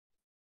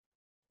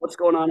What's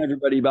going on,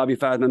 everybody?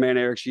 BobbyFi with my man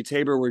Eric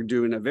Tabor. We're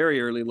doing a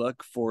very early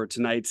look for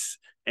tonight's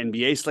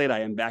NBA slate.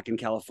 I am back in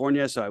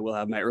California, so I will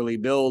have my early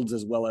builds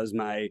as well as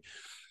my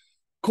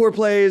core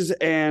plays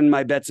and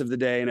my bets of the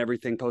day and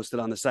everything posted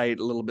on the site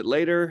a little bit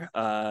later.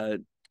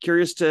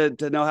 Curious to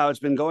know how it's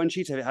been going,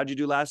 Cheats. How'd you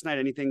do last night?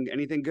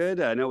 Anything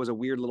good? I know it was a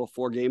weird little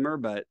four gamer,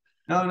 but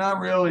No, not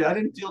really. I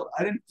didn't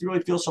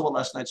really feel so well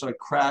last night, so I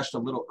crashed a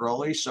little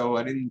early. So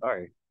I didn't.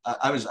 sorry.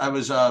 I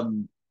was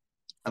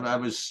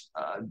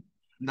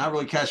not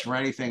really catching for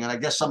anything, and I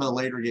guess some of the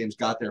later games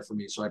got there for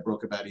me, so I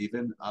broke about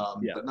even.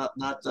 Yeah. But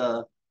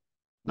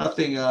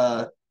nothing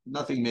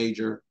nothing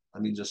major. I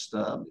mean, just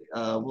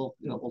we'll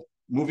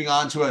moving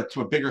on to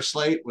a bigger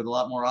slate with a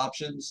lot more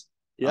options.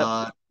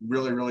 Yep.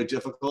 Really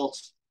difficult.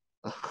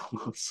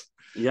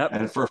 Yep.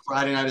 And for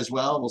Friday night as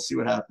well, we'll see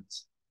what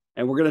happens.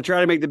 And we're going to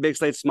try to make the big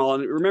slate small.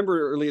 And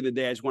remember, earlier in the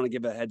day, I just want to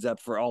give a heads up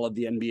for all of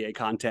the NBA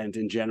content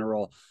in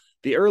general.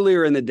 The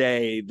earlier in the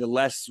day, the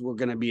less we're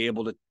going to be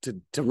able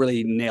to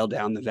really nail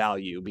down the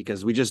value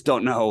because we just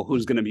don't know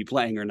who's going to be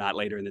playing or not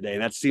later in the day.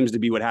 And that seems to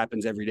be what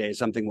happens every day.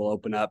 Something will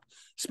open up,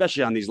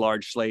 especially on these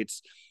large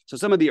slates. So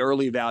some of the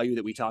early value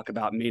that we talk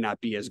about may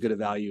not be as good a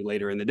value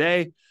later in the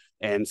day.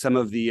 And some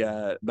of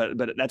the but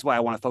that's why I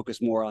want to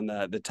focus more on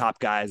the top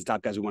guys,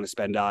 we want to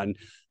spend on.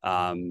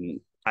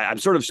 I'm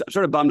sort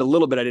of bummed a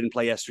little bit I didn't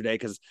play yesterday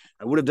because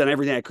I would have done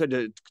everything I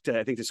could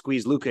to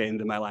squeeze Luka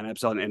into my lineup.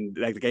 So and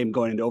like the game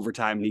going into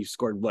overtime and he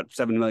scored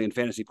 7 million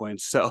fantasy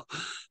points. So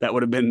that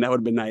would have been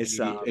nice.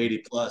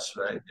 80 plus,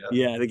 right?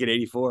 Yeah. Yeah, I think at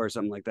 84 or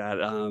something like that.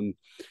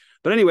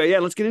 But anyway, yeah,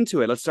 let's get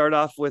into it. Let's start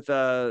off with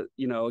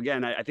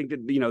again, I think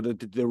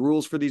that the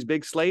rules for these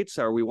big slates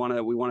are we want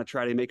to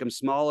try to make them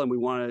small, and we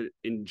want to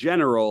in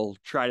general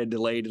try to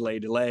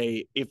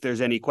delay if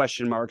there's any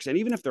question marks, and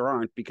even if there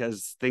aren't,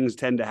 because things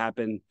tend to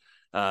happen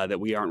that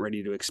we aren't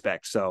ready to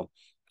expect. So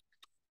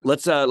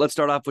let's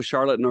start off with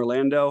Charlotte and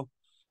Orlando.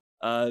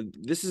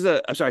 This is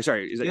a I'm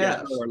sorry. Is it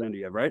Yeah. Orlando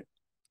you have, right?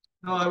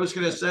 No, I was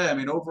gonna say, I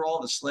mean,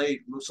 overall the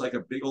slate looks like a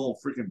big old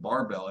freaking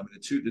barbell. I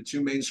mean, the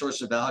two main source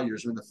of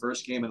values are in the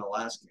first game and the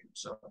last game.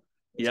 So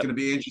it's Yep. gonna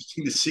be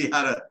interesting to see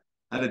how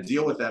to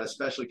deal with that,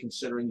 especially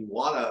considering you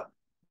wanna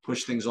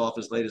push things off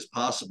as late as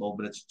possible,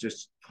 but it's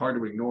just hard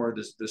to ignore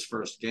this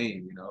first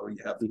game. You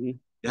have Mm-hmm.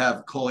 you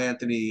have Cole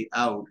Anthony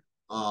out.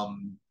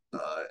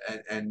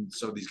 And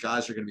so these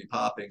guys are going to be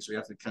popping, so we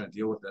have to kind of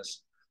deal with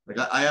this. Like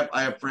I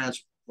have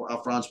Franz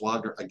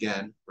Wagner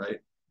again, right?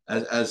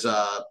 As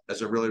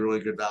a really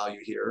good value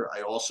here.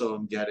 I also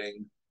am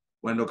getting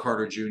Wendell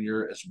Carter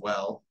Jr. as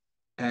well,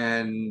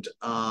 and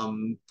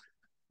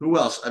who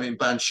else? I mean,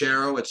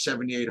 Banchero at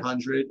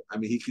 7,800. I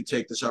mean, he could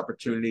take this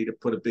opportunity to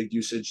put a big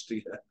usage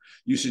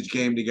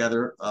game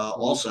together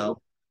Mm-hmm.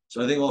 also.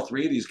 So I think all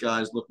three of these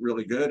guys look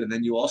really good, and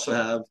then you also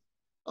have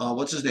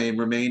what's his name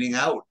remaining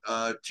out,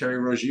 Terry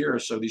Rozier.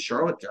 So these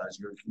Charlotte guys,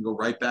 you can go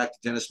right back to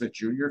Dennis Smith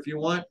Jr. if you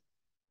want.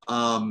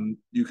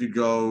 You could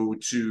go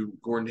to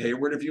Gordon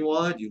Hayward if you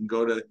want. You can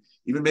go to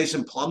even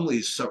Mason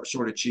Plumlee's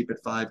sort of cheap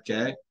at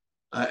 5K,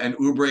 and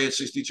Oubre at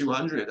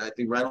 6,200. I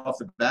think right off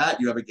the bat,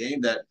 you have a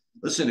game that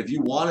listen. If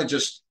you want to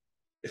just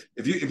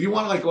if you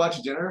want to like go out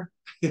to dinner,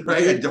 right,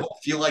 Mm-hmm. and don't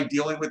feel like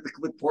dealing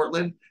with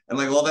Portland and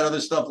like all that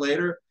other stuff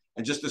later,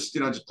 and just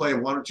play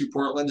one or two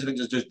Portlands and then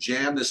just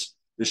jam this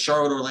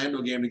Charlotte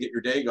Orlando game to get your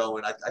day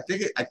going. I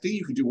think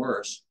you could do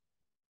worse.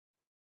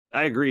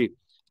 I agree.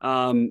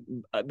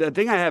 The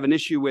thing I have an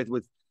issue with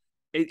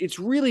it's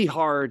really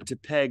hard to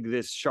peg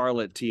this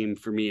Charlotte team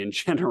for me in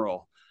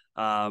general.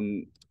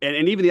 And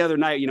even the other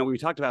night, we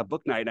talked about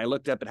book night, and I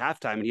looked up at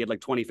halftime, and he had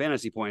like 20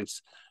 fantasy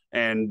points,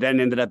 and then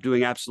ended up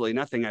doing absolutely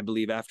nothing, I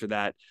believe, after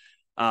that.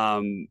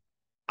 Um,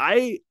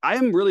 I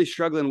am really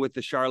struggling with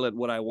the Charlotte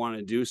what I want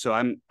to do, so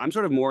I'm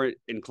sort of more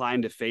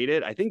inclined to fade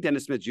it. I think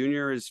Dennis Smith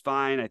Jr. is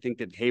fine. I think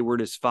that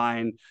Hayward is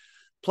fine.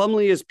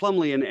 Plumlee is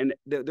Plumlee, and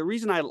the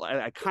reason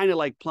I kind of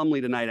like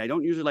Plumlee tonight, I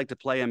don't usually like to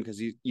play him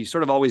because you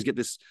sort of always get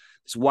this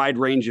wide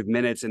range of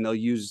minutes, and they'll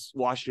use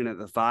Washington at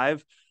the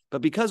 5.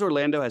 But because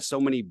Orlando has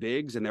so many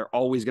bigs, and they're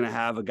always going to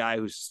have a guy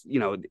who's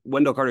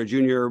Wendell Carter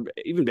Jr.,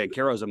 even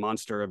Banchero is a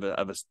monster of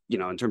a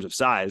in terms of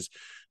size.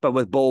 But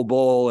with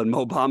Bol and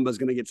Mo Bamba is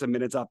going to get some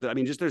minutes up. I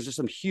mean, there's just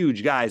some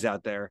huge guys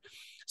out there.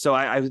 So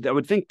I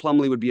would think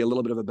Plumlee would be a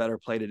little bit of a better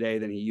play today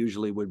than he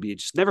usually would be. It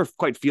just never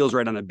quite feels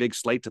right on a big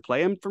slate to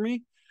play him for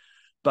me.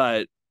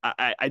 But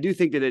I do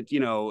think that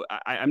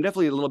I'm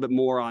definitely a little bit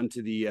more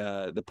onto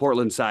the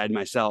Portland side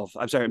myself.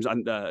 I'm sorry,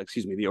 I'm on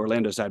excuse me, the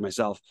Orlando side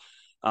myself.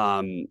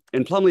 And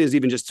Plumlee is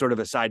even just sort of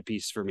a side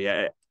piece for me.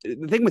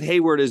 The thing with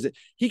Hayward is that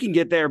he can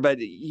get there, but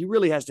he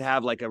really has to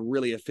have like a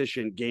really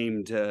efficient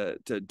game to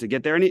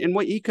get there, and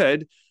what he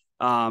could.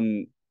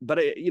 But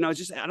it's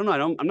just I don't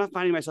know. I'm not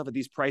finding myself at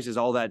these prices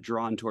all that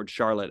drawn towards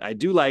Charlotte. I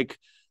do like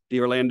the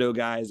Orlando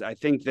guys. I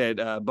think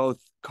that both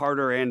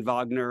Carter and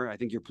Wagner, I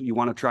think you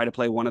want to try to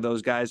play one of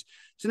those guys.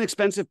 It's an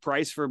expensive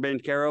price for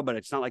Banchero, but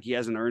it's not like he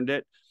hasn't earned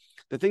it.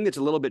 The thing that's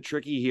a little bit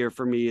tricky here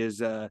for me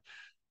is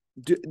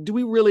do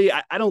we really?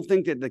 I don't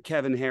think that the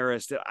Kevin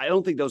Harris. I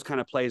don't think those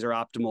kind of plays are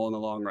optimal in the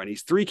long run.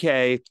 He's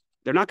 3K.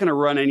 They're not going to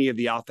run any of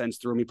the offense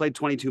through him. He played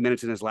 22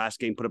 minutes in his last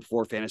game, put up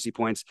 4 fantasy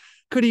points.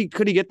 Could he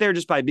get there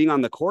just by being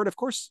on the court? Of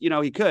course,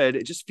 he could.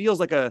 It just feels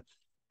like a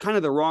kind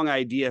of the wrong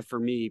idea for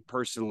me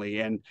personally.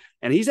 And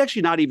he's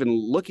actually not even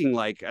looking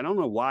like, I don't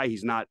know why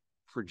he's not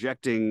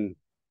projecting.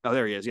 Oh,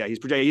 there he is. Yeah, he's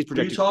projecting. What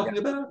are you talking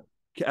about?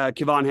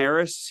 Kevon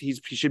Harris. He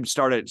should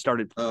started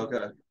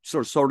okay.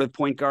 sort of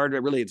point guard.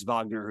 Really, it's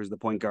Wagner who's the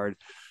point guard.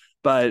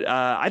 But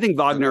I think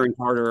Wagner and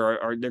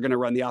Carter are they're going to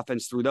run the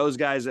offense through those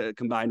guys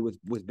combined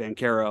with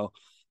Banchero,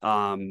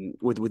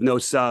 with no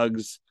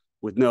Suggs,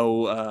 with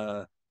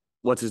no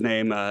what's his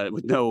name,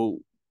 with no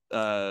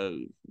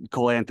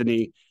Cole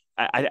Anthony.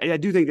 I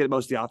do think that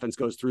most of the offense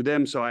goes through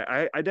them. So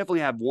I definitely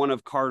have one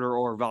of Carter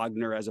or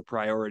Wagner as a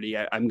priority.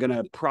 I'm going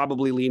to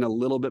probably lean a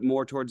little bit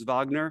more towards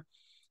Wagner,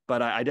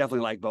 but I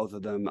definitely like both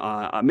of them.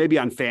 Maybe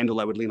on FanDuel,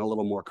 I would lean a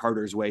little more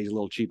Carter's way. He's a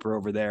little cheaper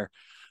over there.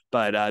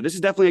 But this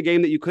is definitely a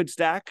game that you could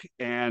stack,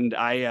 and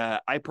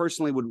I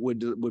personally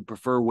would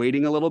prefer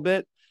waiting a little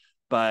bit.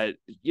 But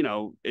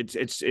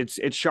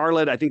it's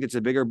Charlotte. I think it's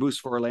a bigger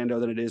boost for Orlando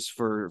than it is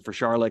for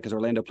Charlotte because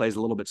Orlando plays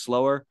a little bit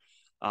slower.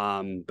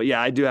 But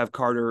yeah, I do have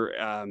Carter.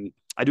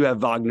 I do have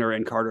Wagner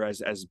and Carter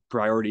as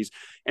priorities,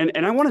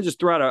 and I want to just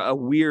throw out a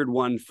weird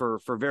one for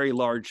very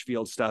large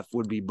field stuff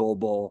would be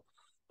Bull.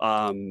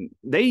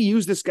 They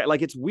use this guy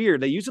like it's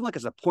weird. They use him like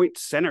as a point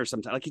center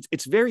sometimes. Like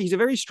he's a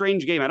very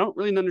strange game. I don't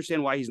really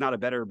understand why he's not a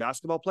better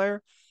basketball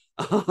player.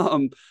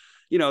 There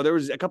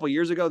was a couple of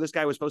years ago, this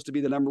guy was supposed to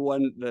be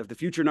the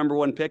future number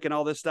one pick and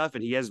all this stuff,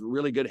 and he has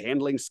really good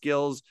handling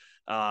skills.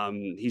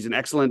 He's an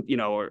excellent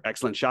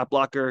shot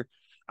blocker.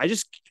 I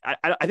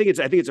think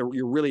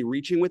you're really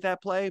reaching with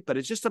that play, but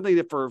it's just something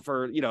that for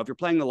if you're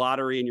playing the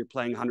lottery and you're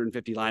playing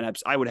 150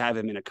 lineups, I would have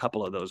him in a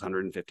couple of those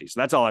 150. So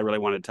that's all I really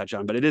want to touch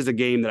on. But it is a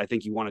game that I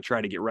think you want to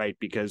try to get right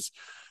because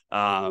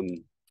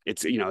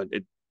there's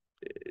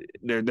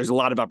a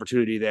lot of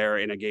opportunity there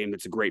in a game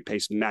that's a great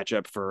pace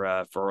matchup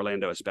for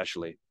Orlando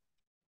especially.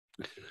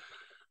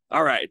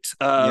 All right.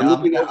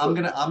 I'm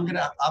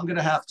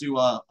gonna have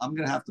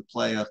to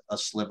play a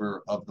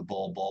sliver of the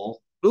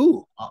Bull.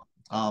 Ooh.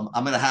 I'm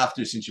gonna have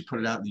to since you put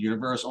it out in the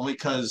universe only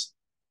because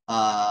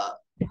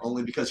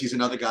he's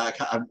another guy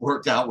I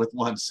worked out with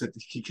once.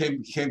 He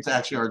came to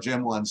actually our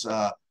gym once.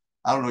 I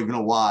don't even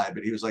know why,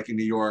 but he was like in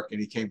New York and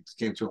he came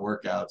to a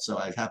workout. So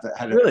I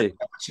had really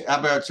I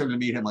had to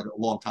meet him like a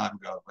long time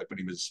ago, like when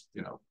he was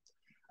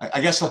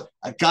I guess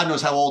God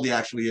knows how old he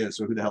actually is.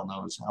 So who the hell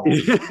knows how old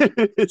he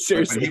is?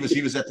 Seriously, but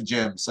he was at the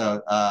gym.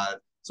 So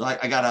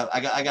I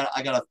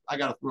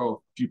gotta throw a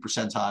few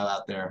percentile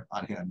out there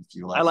on him if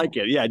you like. I like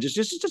it. Yeah, just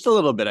a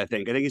little bit. I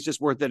think it's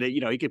just worth it.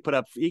 He could put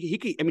up. He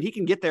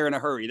can get there in a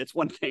hurry. That's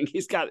one thing.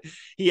 He's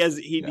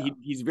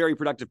very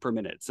productive per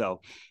minute. So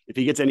if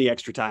he gets any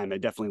extra time,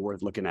 it's definitely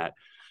worth looking at.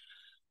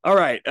 All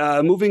right,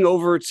 moving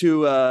over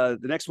to the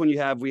next one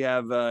we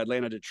have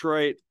Atlanta,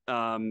 Detroit.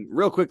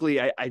 Real quickly,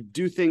 I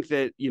do think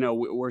that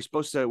we're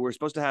supposed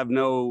to have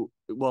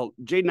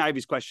Jaden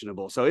Ivey's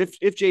questionable. So if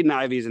Jaden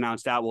Ivey is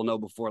announced out, we'll know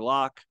before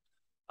lock.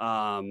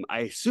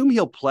 I assume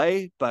he'll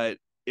play, but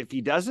if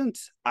he doesn't,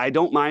 I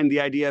don't mind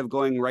the idea of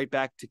going right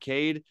back to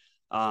Cade.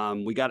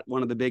 We got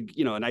one of the big,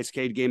 a nice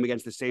Cade game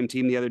against the same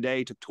team the other day.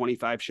 He took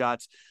 25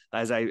 shots.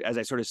 As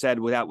I sort of said,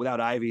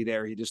 without Ivy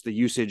there, the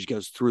usage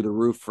goes through the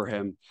roof for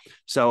him.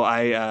 So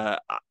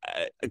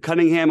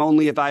Cunningham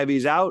only if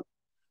Ivy's out,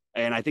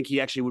 and I think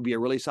he actually would be a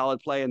really solid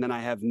play. And then I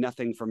have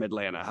nothing from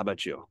Atlanta. How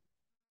about you?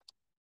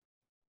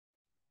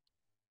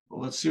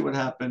 Well, let's see what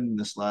happened in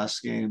this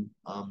last game.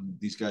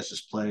 These guys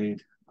just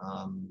played.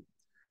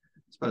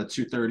 It's about a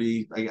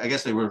 230. I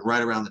guess they were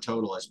right around the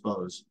total, I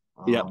suppose.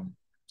 Yeah.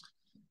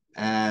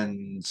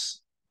 And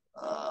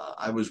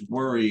I was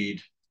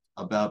worried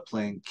about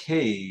playing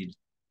Cade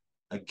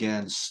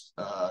against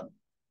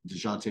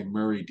DeJounte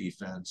Murray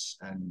defense,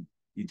 and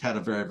he'd had a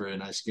very, very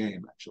nice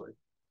game, actually.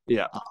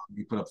 Yeah.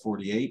 He put up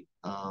 48.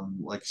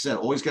 Like I said,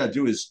 always got to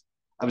do is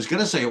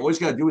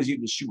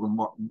even shoot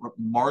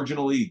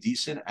marginally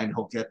decent, and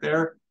he'll get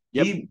there.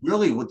 Yep. He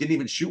really didn't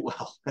even shoot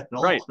well at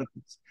all. Right.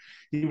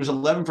 He was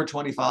 11 for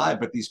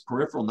 25, but these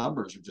peripheral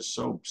numbers are just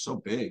so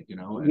big,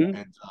 Mm-hmm.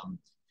 and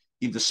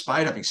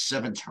despite having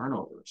 7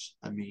 turnovers.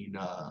 I mean,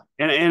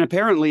 and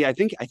apparently, I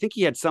think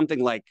he had something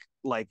like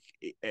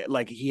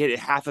he had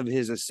half of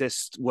his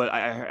assists. What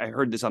I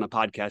heard this on a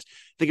podcast.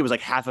 I think it was like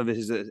half of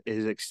his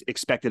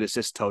expected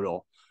assist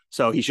total.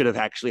 So he should have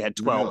actually had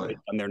 12 really?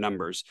 On their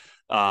numbers,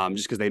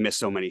 just because they missed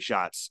so many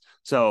shots.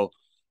 So,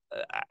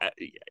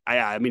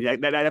 I mean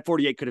that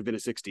 48 could have been a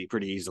 60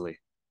 pretty easily.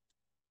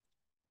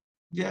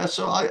 Yeah,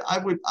 so I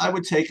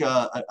would take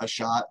a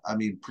shot. I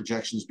mean,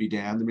 projections be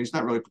damned. I mean, he's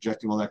not really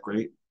projecting all that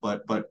great,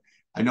 but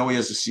I know he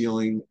has a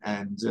ceiling,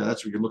 and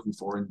that's what you're looking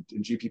for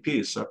in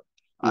GPPs. So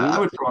I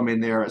would throw him in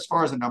there. As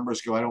far as the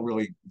numbers go, I don't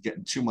really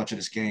get too much of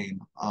this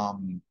game.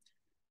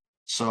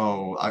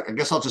 So I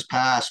guess I'll just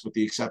pass, with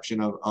the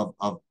exception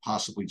of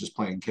possibly just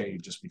playing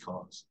Cade just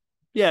because.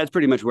 Yeah, it's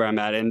pretty much where I'm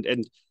at,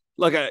 and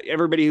look,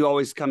 everybody who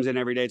always comes in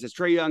every day says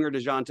Trae Young or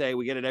DeJounte.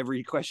 We get it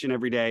every question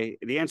every day.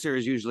 The answer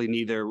is usually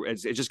neither.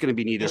 It's just going to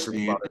be neither for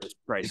this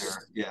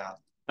price. Yeah.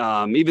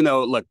 Even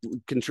though, look,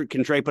 can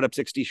Trey put up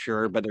 60?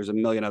 Sure, but there's a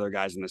million other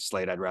guys in this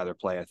slate I'd rather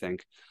play, I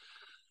think.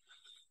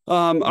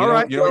 All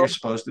right. You know what you're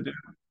supposed to do?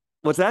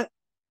 What's that?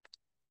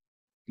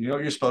 You know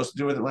what you're supposed to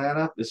do with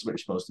Atlanta? This is what you're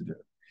supposed to do.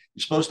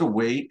 You're supposed to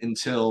wait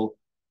until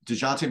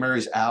DeJounte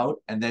Murray's out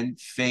and then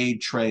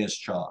fade Trey as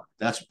chalk.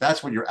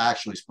 That's what you're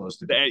actually supposed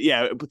to do.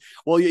 Yeah.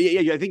 Well,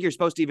 yeah, I think you're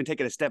supposed to even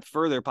take it a step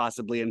further,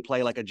 possibly, and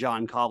play like a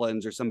John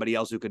Collins or somebody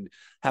else who could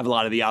have a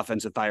lot of the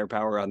offensive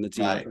firepower on the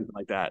team, right, or something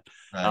like that.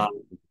 Right.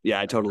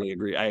 Yeah, I totally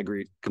agree. I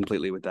agree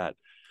completely with that.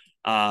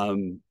 All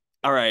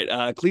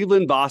right.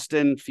 Cleveland,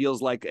 Boston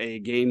feels like a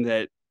game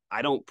that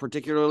I don't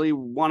particularly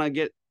want to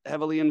get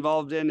heavily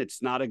involved in.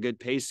 It's not a good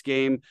pace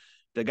game.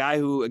 The guy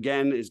who,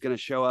 again, is going to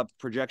show up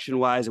projection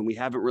wise, and we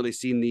haven't really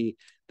seen the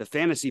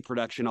fantasy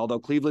production, although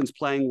Cleveland's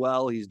playing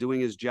well, he's doing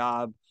his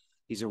job.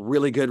 He's a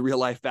really good real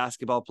life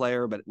basketball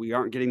player, but we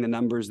aren't getting the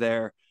numbers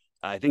there.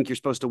 I think you're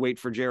supposed to wait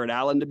for Jared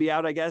Allen to be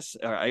out, I guess.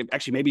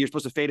 Actually, maybe you're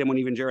supposed to fade him when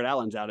even Jared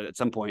Allen's out at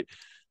some point.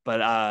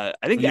 But I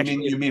think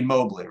you mean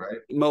Mobley, right?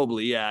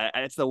 Mobley, yeah.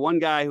 It's the one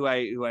guy who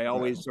I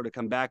always sort of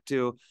come back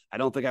to. I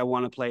don't think I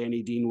want to play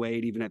any Dean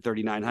Wade even at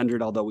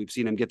 3,900, although we've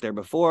seen him get there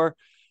before.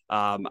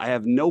 I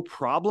have no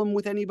problem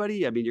with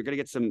anybody. I mean, you're going to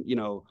get some,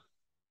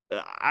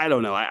 I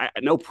don't know. I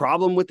no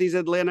problem with these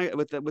Atlanta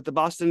with the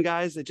Boston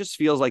guys. It just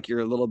feels like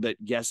you're a little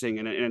bit guessing,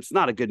 and it's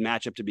not a good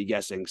matchup to be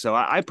guessing. So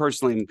I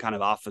personally am kind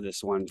of off of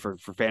this one for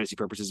fantasy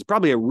purposes. It's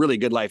probably a really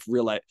good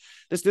real life.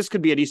 This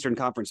could be an Eastern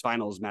Conference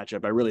Finals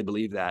matchup. I really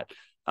believe that.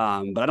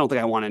 But I don't think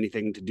I want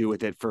anything to do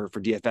with it for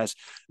DFS.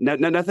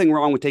 Nothing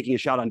wrong with taking a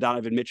shot on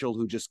Donovan Mitchell,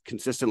 who just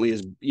consistently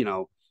is,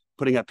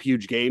 putting up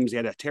huge games. He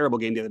had a terrible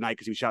game the other night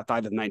because he shot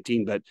 5 of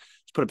 19, but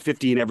he's put up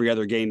 50 in every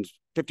other game,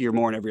 50 or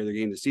more in every other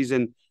game this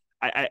season.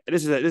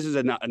 This is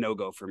a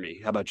no-go for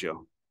me. How about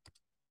you?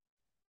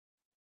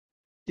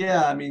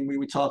 Yeah, I mean,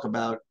 we talk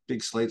about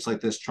big slates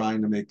like this,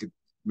 trying to make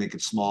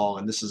it small,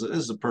 and this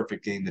is a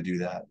perfect game to do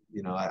that.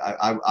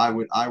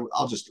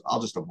 I'll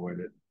just avoid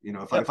it.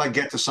 If I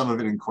get to some of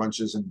it in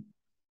crunches and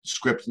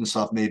scripts and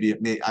stuff, maybe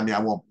it may. I mean, I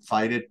won't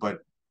fight it, but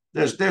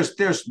there's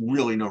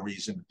really no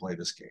reason to play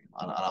this game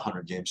on a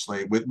 100-game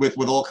slate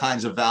with all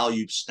kinds of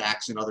value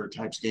stacks and other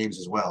types of games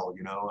as well.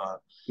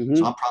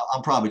 So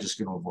I'm probably just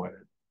going to avoid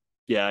it.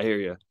 Yeah, I hear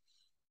you.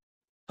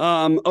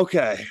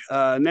 Okay.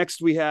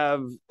 Next we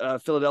have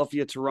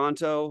Philadelphia,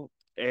 Toronto,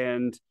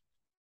 and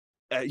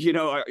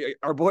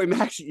our boy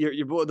Max,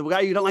 your boy, the guy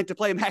you don't like to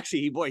play,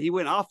 Maxi. He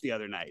went off the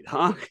other night,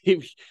 huh?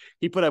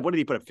 He put up, what did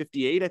he put up?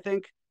 58, I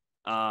think.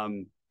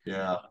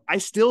 Yeah. I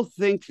still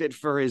think that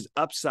for his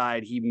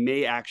upside, he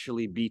may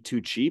actually be too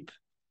cheap,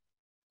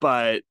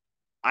 but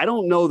I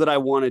don't know that I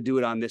want to do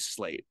it on this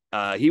slate.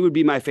 He would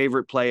be my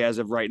favorite play as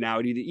of right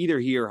now. Either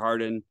he or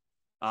Harden.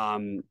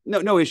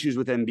 No issues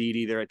with Embiid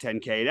either at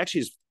 10K. It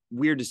actually is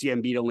weird to see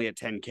Embiid only at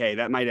 10K.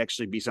 That might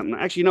actually be something.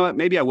 Actually, you know what?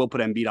 Maybe I will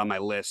put Embiid on my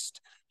list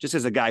just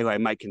as a guy who I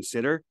might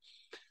consider.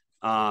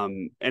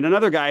 And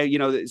another guy,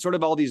 sort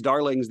of all these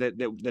darlings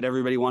that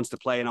everybody wants to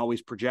play and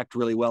always project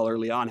really well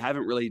early on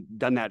haven't really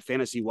done that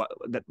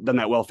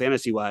well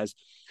fantasy wise,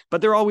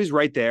 but they're always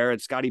right there.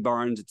 It's Scotty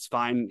Barnes. It's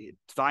fine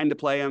to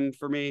play him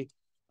for me.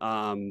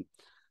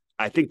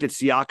 I think that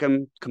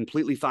Siakam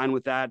completely fine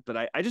with that,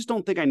 but I just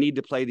don't think I need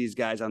to play these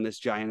guys on this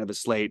giant of a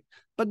slate.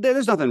 But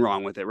there's nothing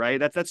wrong with it, right?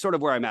 That's sort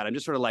of where I'm at. I'm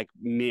just sort of like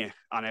meh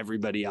on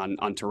everybody on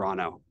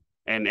Toronto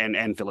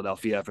and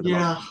Philadelphia for the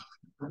moment.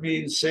 I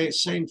mean,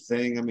 same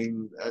thing. I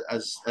mean,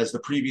 as the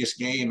previous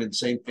game, and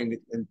same thing.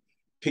 And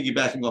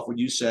piggybacking off what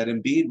you said,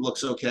 Embiid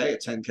looks okay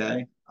at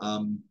 10K.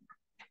 I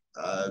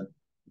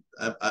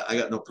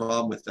got no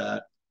problem with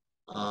that.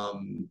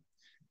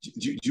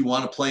 Do you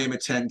want to play him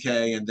at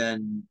 10K and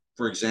then,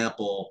 for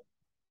example,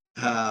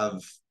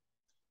 have?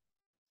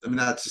 I mean,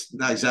 that's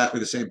not exactly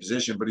the same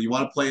position, but do you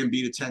want to play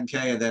Embiid at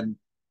 10K and then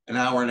an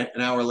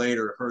hour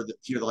later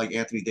hear that like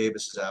Anthony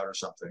Davis is out or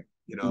something?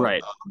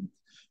 Right.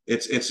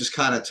 It's just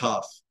kind of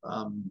tough.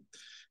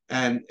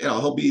 And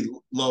he'll be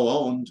low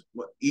owned.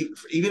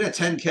 Even at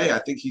 10K, I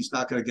think he's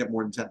not going to get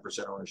more than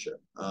 10%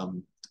 ownership. But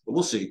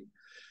we'll see.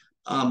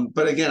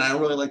 But again, I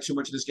don't really like too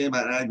much of this game.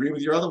 I agree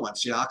with your other one.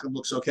 Siakam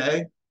looks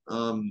okay.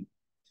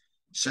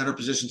 Center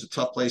position's a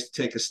tough place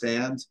to take a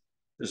stand.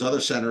 There's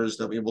other centers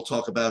that we'll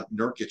talk about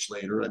Nurkic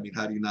later. I mean,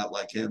 how do you not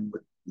like him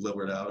with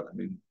Lillard out? I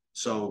mean,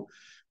 so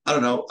I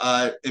don't know.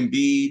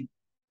 Embiid,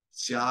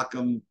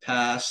 Siakam,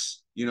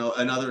 pass.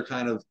 Another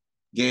kind of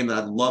game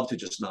that I'd love to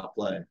just not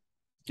play.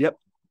 Yep.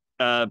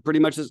 Pretty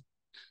much the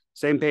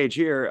same page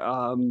here.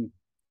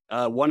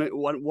 One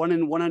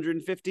in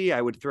 150,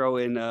 I would throw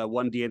in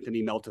one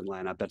DeAnthony Melton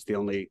lineup. That's the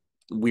only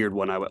weird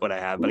one I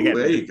have. But again,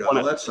 there you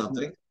go. That's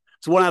something.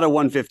 It's 1 out of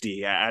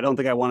 150. I don't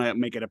think I want to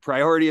make it a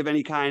priority of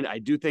any kind. I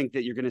do think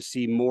that you're going to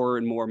see more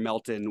and more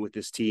Melton with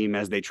this team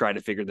as they try to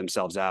figure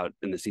themselves out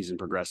and the season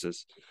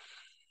progresses.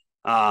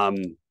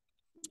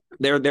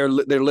 They're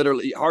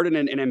literally Harden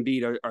and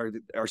Embiid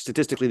are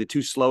statistically the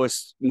two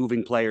slowest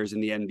moving players in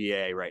the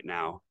NBA right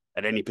now.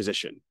 at any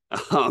position.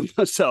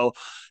 So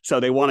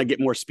they want to get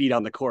more speed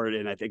on the court,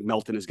 and I think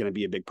Melton is going to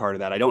be a big part of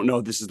that. I don't know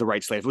if this is the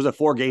right slate. If it was a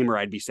 4-gamer,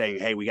 I'd be saying,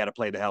 hey, we got to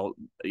play the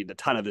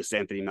ton of this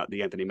Anthony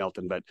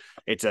Melton, but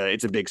it's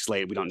a big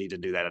slate. We don't need to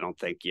do that, I don't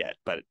think yet.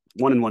 But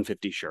 1 in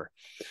 150, sure.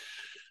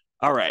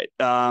 All right.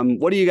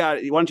 What do you got?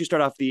 Why don't you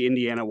start off the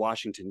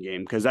Indiana-Washington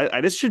game? Because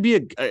this should be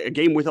a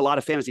game with a lot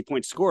of fantasy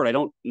points scored. I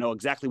don't know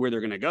exactly where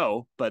they're going to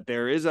go, but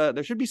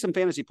there should be some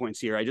fantasy points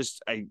here. I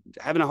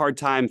having a hard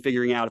time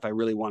figuring out if I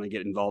really want to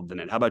get involved in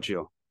it. How about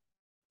you?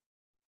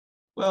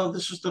 Well,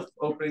 this was the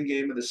opening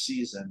game of the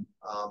season,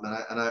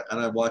 and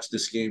I watched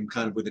this game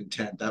kind of with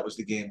intent. That was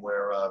the game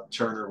where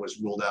Turner was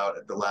ruled out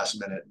at the last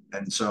minute,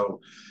 and so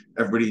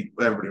everybody,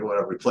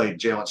 whatever, we played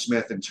Jalen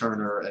Smith and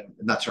Turner, and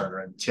not Turner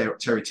and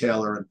Terry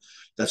Taylor, and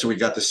that's where we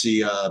got to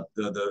see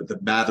the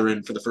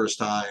Matherin for the first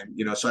time.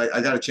 So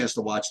I got a chance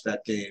to watch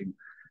that game,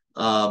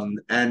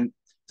 and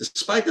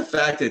despite the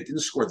fact that it didn't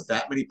score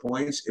that many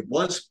points, it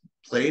was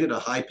played at a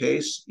high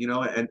pace,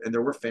 and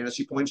there were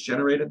fantasy points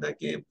generated in that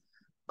game.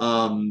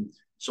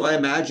 So I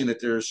imagine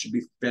that there should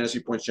be fantasy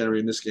points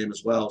generated in this game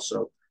as well.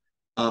 So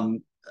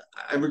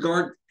I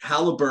regard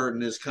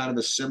Halliburton as kind of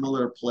a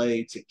similar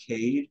play to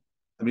Cade.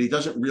 I mean, he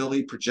doesn't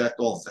really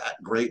project all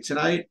that great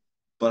tonight,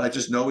 but I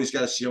just know he's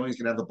got a ceiling. He's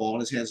going to have the ball in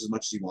his hands as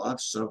much as he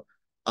wants. So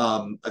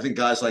I think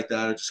guys like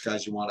that are just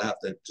guys you want to have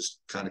to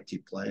just kind of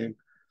keep playing.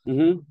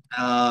 Mm-hmm.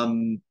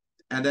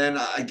 And then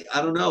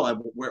I don't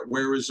know.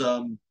 Where is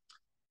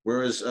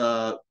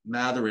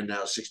Matherin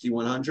now?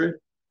 6,100.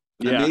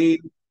 Yeah. I mean,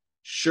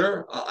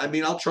 sure. I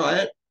mean, I'll try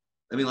it.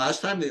 I mean,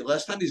 last time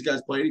these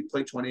guys played, he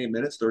played 28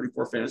 minutes,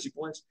 34 fantasy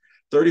points.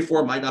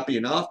 34 might not be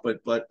enough, but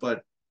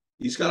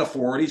he's got a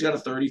 40, he's got a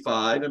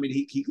 35. I mean,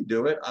 he can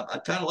do it. I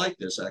kind of like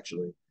this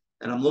actually.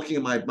 And I'm looking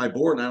at my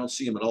board and I don't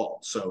see him at all.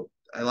 So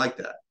I like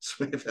that.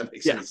 If that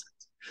makes any sense.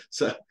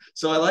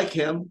 So I like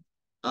him.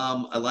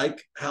 I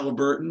like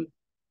Halliburton.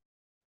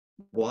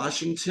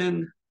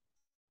 Washington.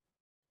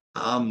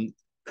 Do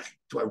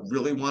I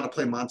really want to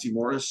play Monty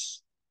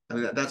Morris? I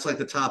mean, that's like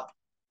the top,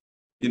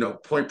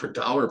 point per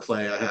dollar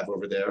play I have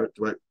over there.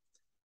 Do I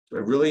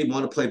really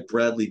want to play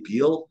Bradley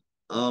Beal?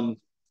 I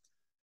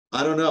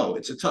don't know.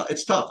 It's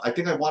tough. I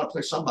think I want to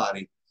play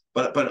somebody,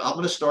 but I'm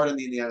going to start in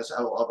the Indiana.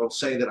 I'll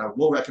say that I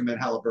will recommend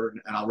Halliburton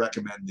and I'll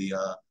recommend the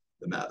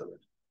Matherin.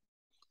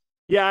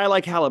 Yeah, I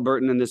like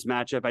Halliburton in this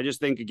matchup. I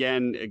just think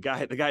again, the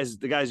guy's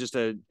just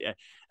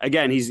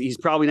he's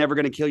probably never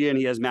going to kill you, and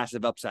he has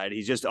massive upside.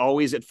 He's just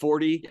always at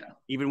 40,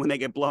 even when they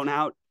get blown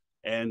out,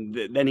 and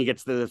then he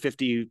gets the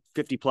 50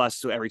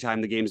 plus every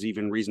time the game's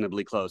even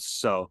reasonably close.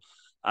 So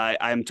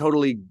I'm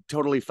totally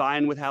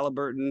fine with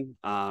Halliburton.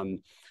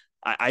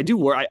 I do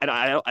worry.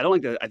 I don't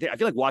like I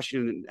feel like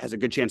Washington has a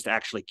good chance to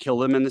actually kill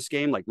them in this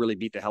game, like really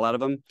beat the hell out of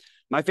them.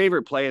 My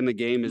favorite play in the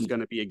game is going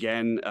to be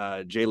again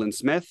Jalen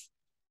Smith.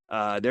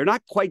 They're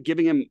not quite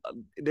giving him.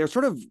 They're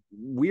sort of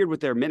weird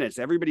with their minutes.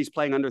 Everybody's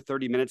playing under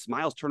 30 minutes.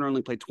 Miles Turner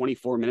only played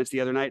 24 minutes the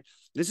other night.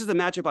 This is the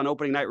matchup on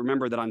opening night.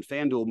 Remember that on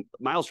FanDuel,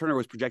 Miles Turner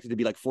was projected to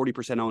be like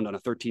 40% owned on a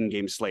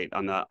 13-game slate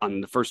on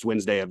the first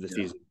Wednesday of the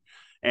season,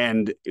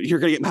 and you're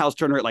going to get Miles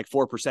Turner at like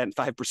 4%,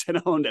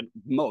 5% owned at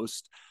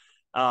most.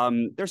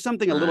 There's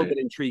something a little bit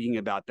intriguing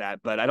about that,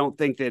 but I don't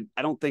think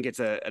it's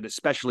an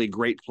especially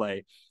great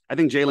play. I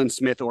think Jalen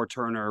Smith or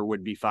Turner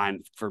would be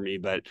fine for me,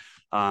 but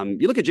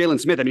you look at Jalen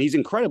Smith. I mean, he's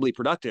incredibly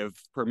productive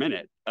per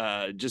minute.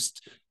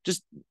 Just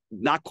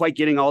not quite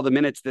getting all the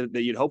minutes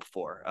that you'd hope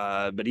for.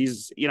 But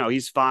he's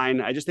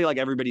fine. I just feel like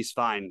everybody's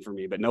fine for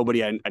me, but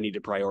nobody I need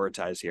to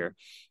prioritize here.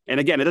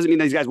 And again, it doesn't mean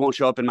these guys won't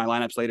show up in my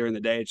lineups later in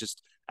the day. It's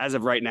just as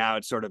of right now,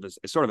 it's sort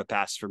of a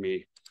pass for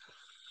me.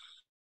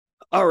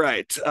 All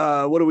right.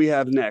 What do we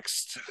have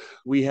next?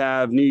 We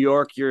have New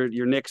York, your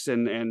Knicks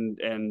and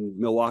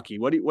Milwaukee.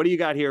 What do you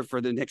got here for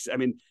the Knicks? I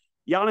mean,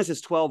 Giannis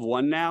is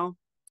 12-1 now,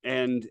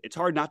 and it's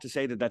hard not to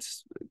say that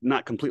that's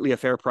not completely a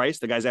fair price.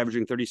 The guy's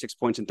averaging 36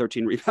 points and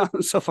 13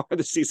 rebounds so far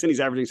this season.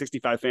 He's averaging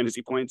 65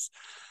 fantasy points,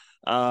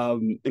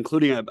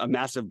 including a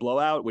massive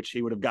blowout, which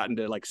he would have gotten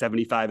to like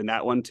 75 in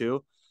that one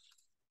too.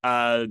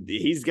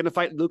 He's going to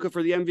fight Luka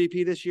for the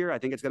MVP this year. I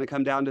think it's going to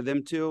come down to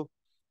them too.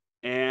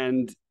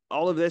 And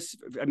all of this,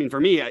 I mean,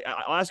 for me,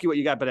 I'll ask you what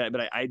you got,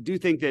 but I do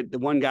think that the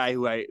one guy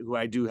who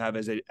I do have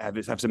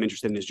some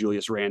interest in is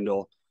Julius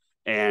Randle,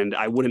 and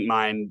I wouldn't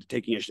mind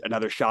taking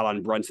another shot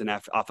on Brunson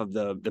off of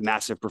the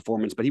massive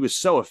performance. But he was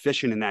so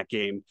efficient in that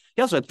game.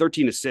 He also had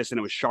 13 assists, and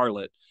it was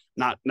Charlotte,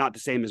 not the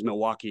same as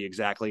Milwaukee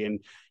exactly. And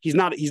he's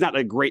not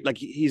a great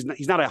he's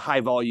not a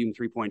high volume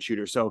 3-point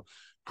shooter, so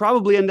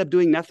probably end up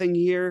doing nothing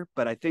here.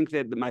 But I think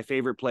that my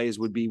favorite plays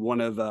would be one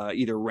of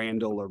either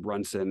Randle or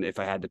Brunson if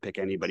I had to pick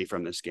anybody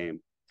from this game.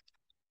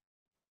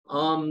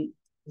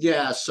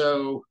 Yeah,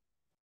 so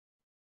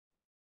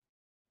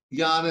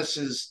Giannis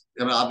is,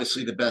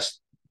 obviously the best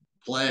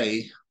play,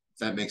 if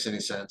that makes any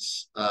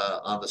sense,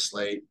 on the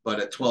slate. But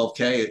at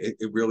 12K,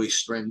 it really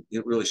strains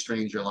your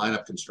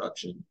lineup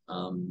construction.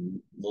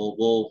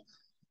 We'll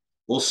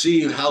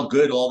see how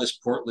good all this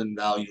Portland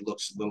value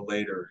looks a little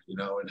later,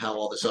 and how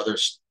all this other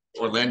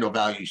Orlando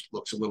value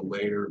looks a little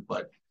later.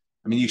 But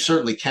I mean, you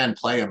certainly can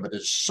play him, but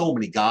there's so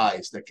many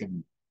guys that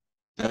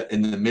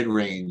in the mid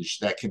range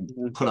that can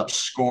Mhm. put up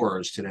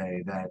scores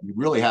today that you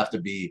really have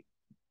to be.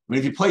 I mean,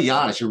 if you play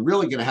Giannis, you're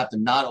really going to have to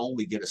not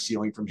only get a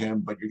ceiling from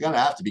him, but you're going to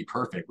have to be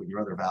perfect with your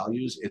other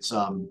values. It's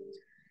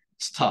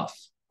tough.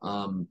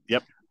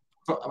 Yep.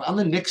 On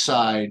the Knicks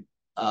side,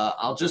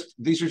 I'll just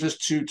these are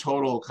just two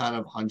total kind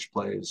of hunch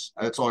plays.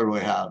 That's all I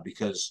really have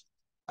because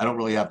I don't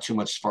really have too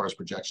much as far as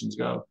projections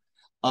go.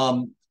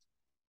 Um,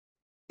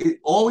 it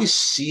always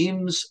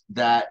seems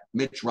that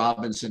Mitch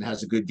Robinson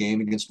has a good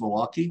game against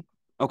Milwaukee.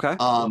 Okay.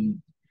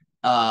 Um,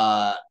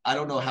 I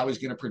don't know how he's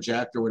going to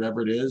project or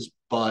whatever it is,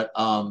 but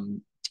I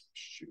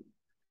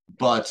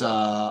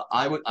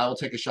will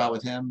take a shot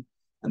with him.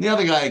 And the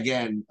other guy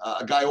again,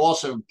 a guy who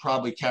also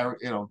probably carry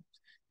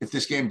if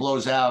this game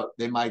blows out,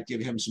 they might give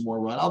him some more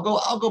run.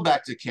 I'll go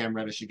back to Cam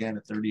Reddish again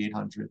at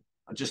 3,800.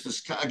 Just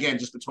this again,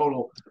 just a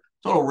total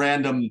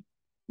random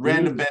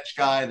Mhm. bench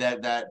guy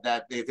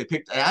that they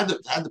picked. I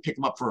had to pick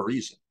him up for a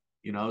reason,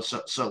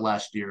 So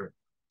last year,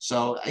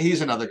 so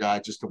he's another guy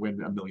just to win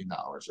 $1 million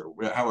or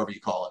however you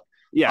call it.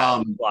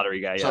 Yeah,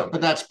 lottery guy. Yeah. But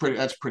that's pretty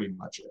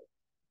much it.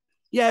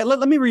 Yeah,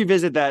 let me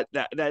revisit that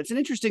it's an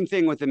interesting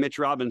thing with the Mitch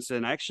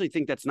Robinson. I actually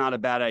think that's not a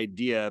bad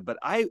idea, but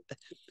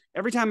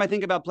every time I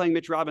think about playing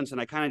Mitch Robinson,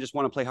 I kind of just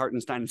want to play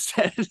Hartenstein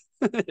instead.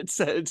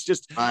 It's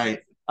just I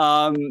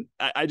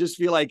I just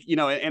feel like,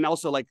 and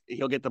also like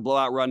he'll get the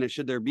blowout run.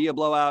 Should there be a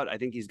blowout, I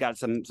think he's got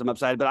some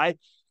upside, but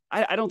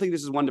I don't think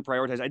this is one to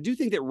prioritize. I do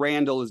think that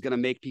Randall is going to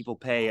make people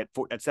pay at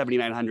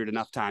 7,900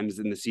 enough times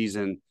in the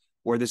season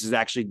where this is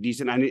actually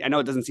decent. I know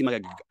it doesn't seem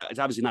like it's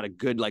obviously not a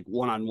good like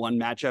one-on-one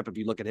matchup. If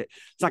you look at it,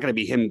 it's not going to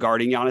be him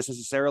guarding Giannis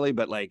necessarily,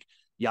 but like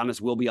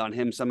Giannis will be on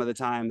him some of the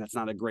time. That's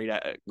not a great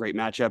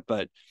matchup,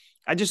 but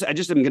I just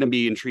am going to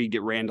be intrigued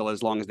at Randall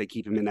as long as they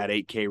keep him in that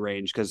 8K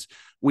range, because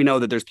we know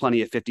that there's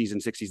plenty of 50s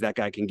and 60s that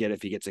guy can get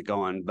if he gets it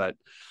going. But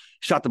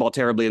shot the ball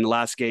terribly in the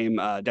last game.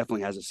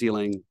 Definitely has a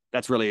ceiling.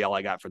 That's really all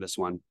I got for this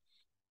one.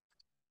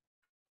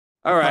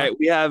 All okay. right,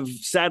 we have,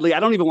 sadly,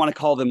 I don't even want to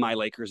call them my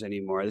Lakers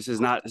anymore. This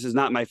is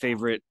not my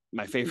favorite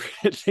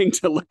thing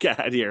to look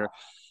at here.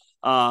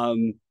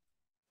 Um,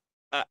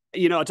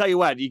 I'll tell you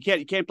what, you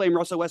can't blame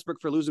Russell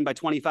Westbrook for losing by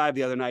 25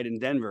 the other night in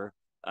Denver.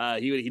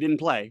 He didn't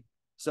play.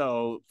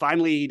 So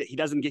finally, he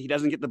doesn't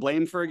get the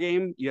blame for a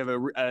game. You have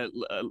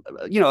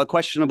a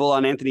questionable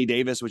on Anthony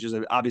Davis, which is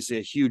obviously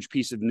a huge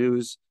piece of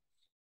news.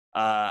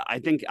 I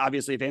think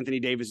obviously if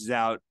Anthony Davis is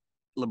out,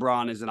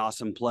 LeBron is an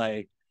awesome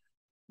play.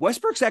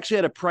 Westbrook's actually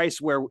at a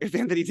price where if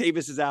Anthony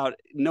Davis is out,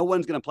 no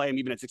one's going to play him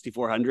even at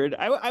 6,400.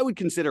 I would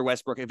consider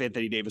Westbrook if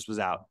Anthony Davis was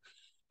out.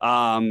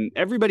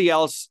 Everybody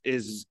else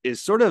is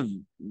sort of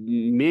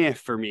meh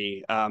for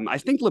me. I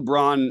think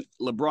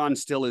LeBron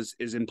still is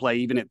in play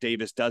even if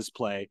Davis does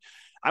play.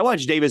 I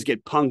watched Davis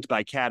get punked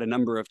by Cat a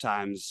number of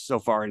times so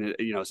far,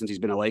 since he's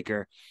been a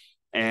Laker,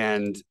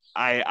 and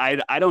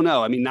I don't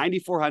know. I mean,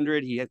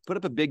 9,400. He had put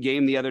up a big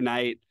game the other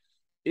night.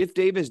 If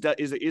Davis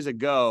is a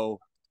go,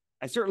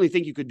 I certainly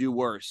think you could do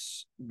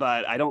worse,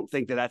 but I don't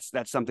think that's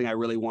something I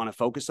really want to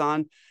focus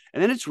on.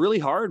 And then it's really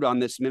hard on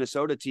this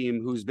Minnesota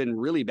team who's been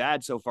really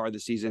bad so far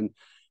this season.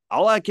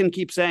 All I can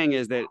keep saying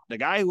is that the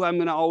guy who I'm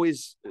going to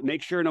always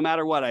make sure, no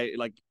matter what, I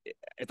like,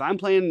 if I'm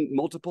playing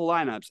multiple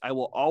lineups, I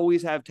will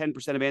always have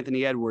 10% of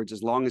Anthony Edwards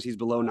as long as he's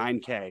below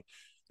 9K,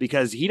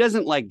 because he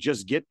doesn't like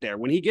just get there.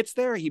 When he gets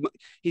there,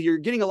 you're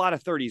getting a lot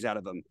of 30s out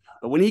of him.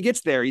 But when he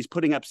gets there, he's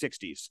putting up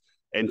 60s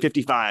and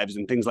 55s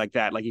and things like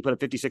that. Like he put up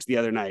 56 the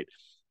other night.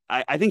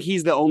 I think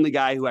he's the only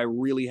guy who I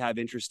really have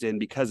interest in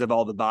because of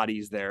all the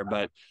bodies there.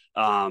 But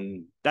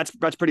that's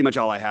pretty much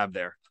all I have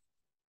there.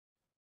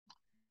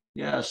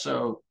 Yeah,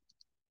 so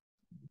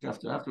I have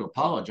to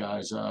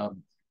apologize.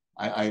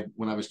 I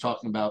when I was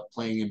talking about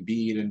playing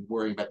Embiid and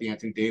worrying about the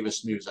Anthony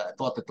Davis news, I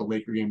thought that the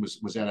Laker game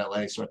was in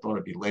LA, so I thought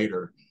it'd be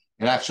later.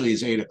 It actually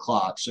is 8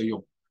 o'clock, so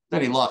you'll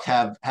any luck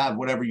have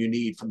whatever you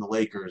need from the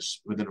Lakers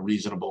within a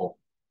reasonable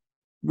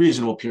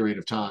period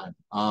of time.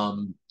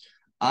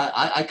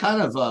 I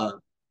kind of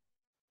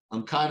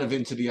I'm kind of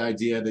into the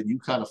idea that you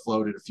kind of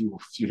floated a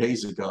few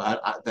days ago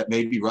that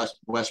maybe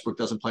Westbrook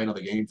doesn't play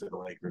another game for the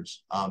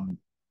Lakers.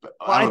 But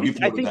Well, I don't know if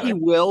you I floated think he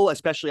that. will,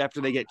 especially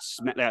after they get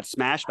that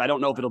smashed. But I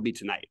don't know if it'll be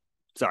tonight.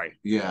 Sorry.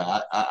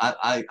 Yeah,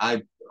 I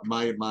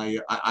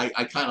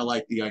kind of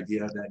like the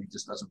idea that he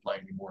just doesn't play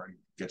anymore and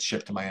gets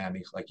shipped to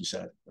Miami, like you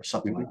said, or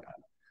something like Mhm. that.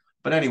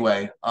 But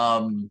anyway,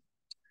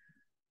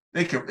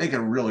 they could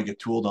really get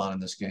tooled on in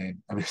this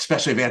game. I mean,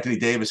 especially if Anthony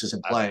Davis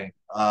isn't playing.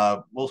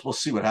 We'll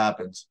see what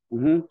happens.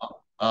 Mhm.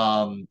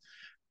 Um,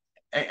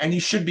 and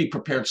you should be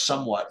prepared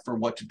somewhat for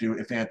what to do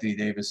if Anthony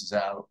Davis is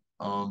out.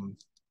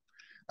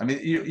 I mean,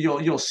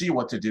 you'll see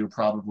what to do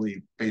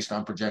probably based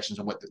on projections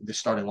and what the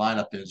starting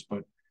lineup is.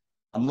 But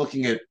I'm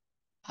looking at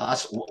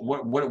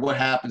what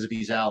happens if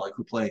he's out. Like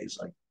who plays?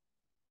 Like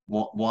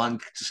Juan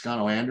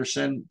Toscano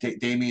Anderson,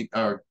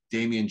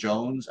 Damian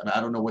Jones. I mean,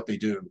 I don't know what they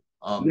do.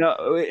 No,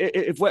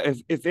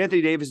 if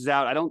Anthony Davis is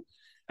out, I don't.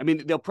 I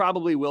mean, they'll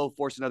probably will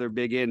force another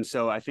big in.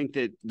 So I think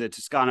that the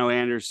Toscano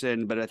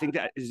Anderson, but I think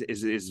that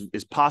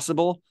is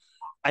possible.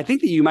 I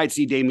think that you might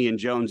see Damian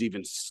Jones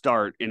even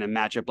start in a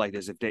matchup like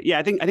this.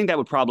 I think that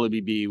would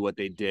probably be what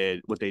they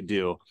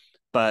do.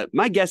 But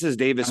my guess is I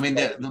Davis. mean,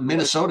 the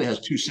Minnesota has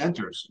two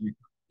centers.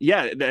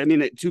 Yeah, I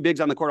mean, two bigs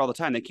on the court all the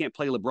time. They can't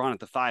play LeBron at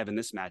the 5 in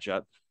this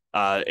matchup.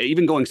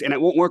 Even going, and it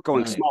won't work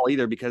going Right. small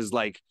either, because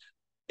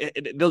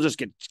they'll just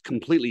get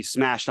completely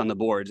smashed on the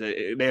boards.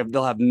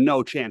 They'll have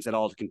no chance at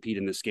all to compete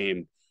in this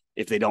game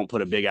if they don't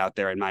put a big out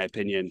there, in my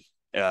opinion.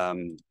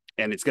 And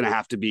it's going to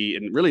have to be,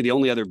 and really the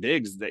only other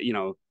bigs that,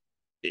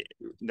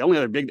 the only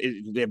other big,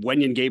 they have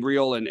Wenyen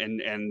Gabriel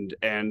and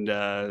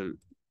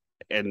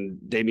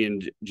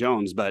Damian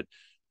Jones, but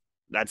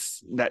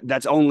that's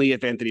only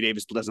if Anthony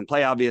Davis doesn't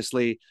play,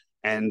 obviously.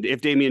 And if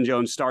Damian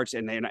Jones starts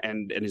and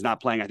is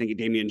not playing, I think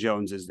Damian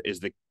Jones is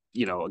the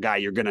a guy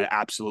you're going to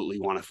absolutely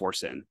want to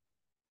force in,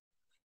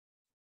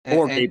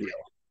 or Gabriel.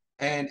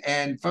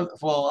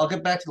 Well, I'll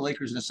get back to the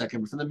Lakers in a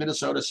second, but from the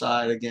Minnesota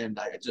side, again,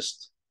 I'm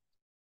just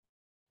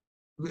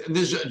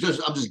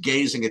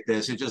gazing at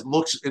this. It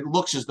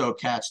looks as though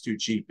Cat's too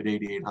cheap at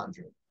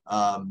 8,800.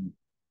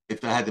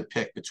 If I had to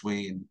pick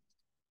between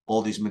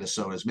all these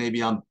Minnesotas,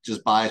 maybe I'm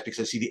just biased because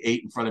I see the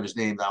 8 in front of his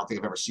name that I don't think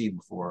I've ever seen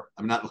before.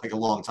 I mean, not like a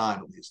long time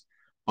at least,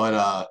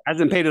 but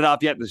hasn't paid it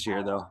off yet this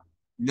year though.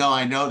 No,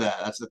 I know that.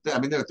 That's the thing. I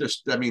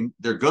mean,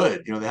 they're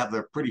good.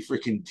 They're pretty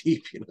freaking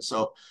deep.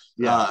 So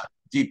yeah.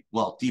 Deep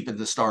into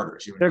the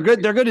starters. They're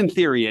good. They're good in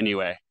theory,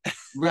 anyway.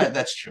 Right,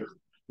 that's true.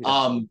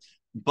 Yeah.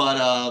 But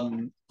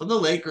from the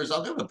Lakers,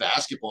 I'll give a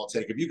basketball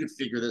take if you could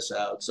figure this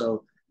out.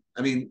 So,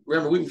 I mean,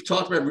 remember we've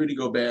talked about Rudy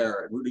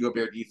Gobert and Rudy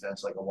Gobert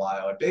defense like a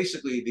while, and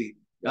basically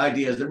the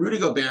idea is that Rudy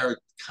Gobert,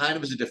 kind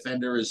of as a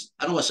defender, is,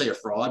 I don't want to say a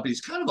fraud, but he's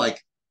kind of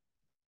like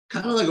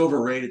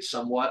overrated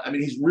somewhat. I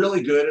mean, he's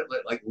really good at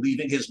like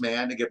leaving his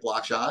man to get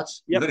block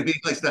shots. You know what I mean?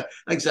 Like that,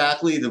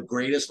 exactly the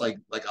greatest like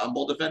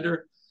on-ball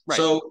defender. Right.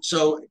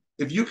 So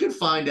if you can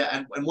find out,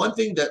 and one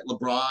thing that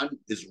LeBron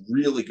is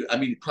really good, I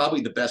mean,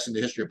 probably the best in the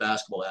history of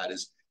basketball at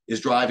is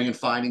driving and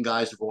finding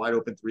guys for wide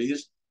open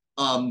threes.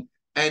 And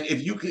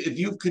if you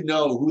could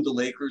know who the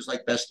Lakers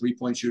like best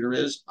 3-point shooter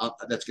is,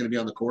 that's going to be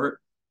on the court,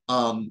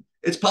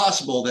 it's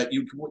possible that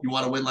you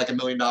want to win like $1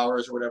 million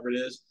or whatever it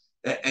is.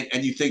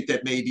 And you think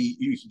that maybe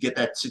you can get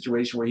that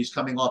situation where he's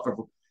coming off of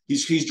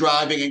he's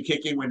driving and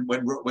kicking when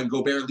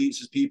Gobert leads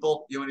his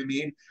people. You know what I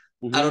mean?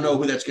 Mm-hmm. I don't know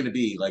who that's going to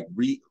be. Like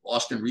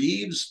Austin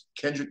Reeves,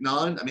 Kendrick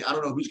Nunn. I mean, I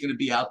don't know who's going to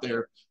be out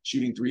there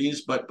shooting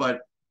threes, but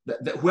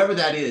whoever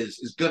that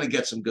is going to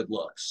get some good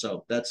looks.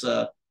 So that's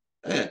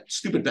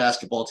stupid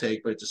basketball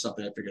take, but it's just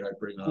something I figured I'd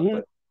bring up. Mm-hmm.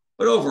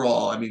 But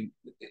overall, I mean,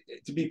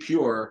 to be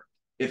pure,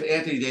 if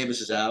Anthony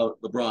Davis is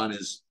out, LeBron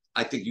is.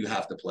 I think you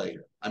have to play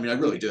him. I mean, I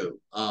really do.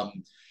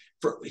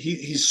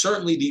 He's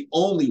certainly the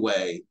only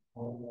way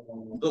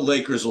the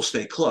Lakers will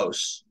stay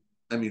close.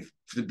 I mean,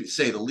 to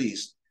say the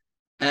least.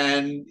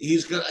 And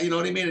he's gonna, you know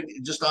what I mean?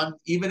 Just on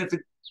even if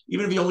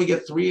you only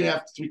get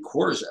 3.5,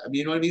 3/4, I mean,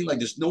 you know what I mean? Like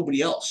there's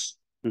nobody else,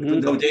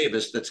 no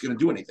Davis, that's gonna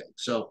do anything.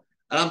 So,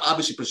 and I'm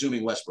obviously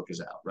presuming Westbrook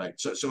is out, right?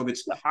 So if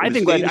it's, I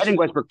think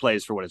Westbrook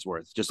plays for what it's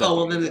worth. Just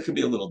well, then it could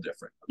be a little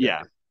different. Okay?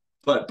 Yeah,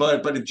 but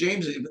if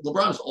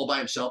LeBron's all by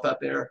himself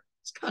out there,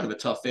 it's kind of a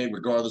tough fade,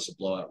 regardless of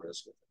blowout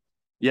risk.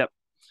 Yep.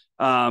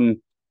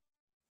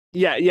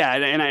 Yeah,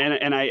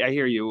 and I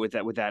hear you with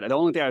that. The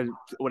only thing I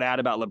would add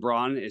about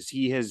LeBron is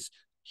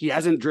he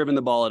hasn't driven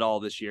the ball at all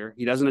this year.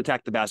 He doesn't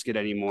attack the basket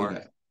anymore.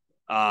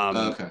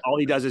 Okay. All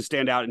he does is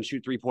stand out and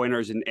shoot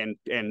 3-pointers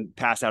and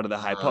pass out of the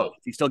high post.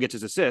 He still gets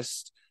his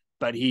assists,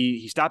 but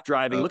he stopped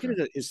driving. Okay. Look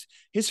at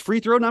his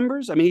free throw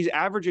numbers. I mean, he's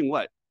averaging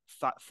what?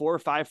 4 or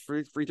 5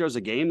 free throws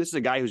a game. This is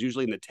a guy who's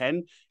usually in the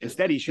 10.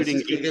 Instead, he's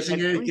shooting.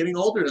 Getting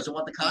older, doesn't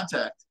want the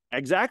contact.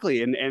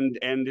 Exactly, and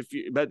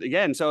but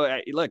again, so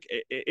look,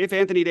 if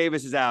Anthony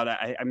Davis is out,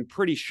 I'm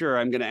pretty sure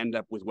I'm going to end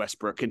up with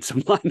Westbrook in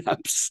some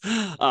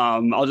lineups.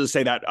 I'll just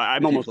say that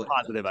I'm almost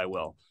positive I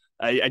will.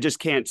 I just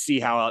can't see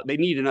how they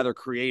need another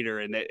creator,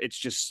 and it's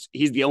just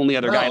he's the only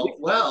other guy.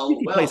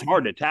 He plays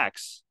hard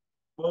attacks.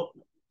 Well.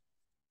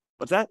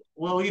 What's that?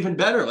 Well, even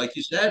better, like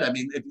you said. I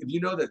mean, if you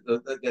know that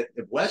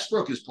if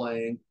Westbrook is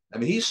playing, I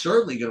mean, he's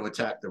certainly going to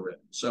attack the rim.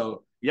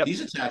 So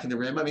he's attacking the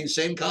rim. I mean,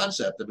 same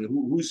concept. I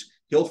mean,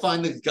 he'll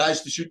find the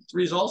guys to shoot the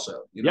threes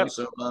also. You know,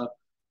 so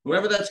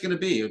whoever that's going to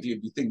be. If you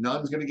think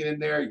Nunn's going to get in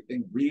there, you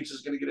think Reeves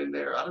is going to get in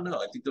there. I don't know.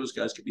 I think those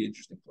guys could be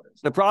interesting players.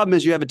 The problem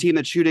is you have a team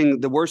that's shooting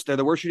the worst. They're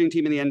the worst shooting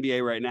team in the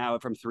NBA right now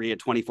from 3 at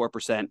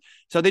 24%.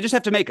 So they just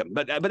have to make them.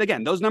 But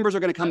again, those numbers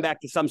are going to come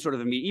back to some sort of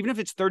a mean, even if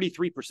it's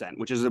 33%,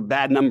 which is a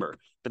bad number.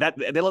 But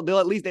that they'll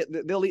at least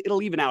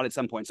it'll even out at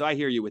some point. So I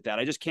hear you with that.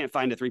 I just can't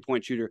find a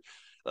 3-point shooter.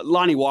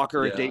 Lonnie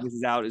Walker, if Davis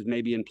is out, is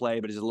maybe in play,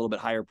 but is a little bit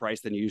higher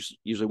price than you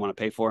usually want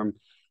to pay for him.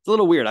 It's a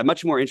little weird. I'm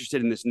much more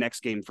interested in this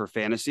next game for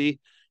fantasy,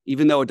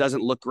 even though it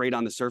doesn't look great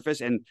on the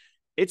surface. And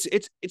it's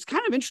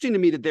kind of interesting to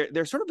me that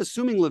they're sort of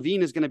assuming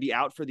Levine is going to be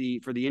out for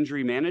the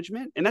injury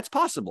management, and that's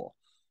possible.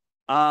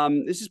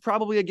 This is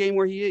probably a game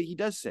where he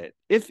does sit.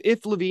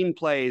 If Levine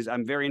plays,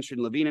 I'm very interested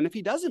in Levine, and if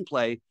he doesn't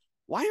play,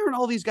 why aren't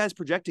all these guys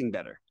projecting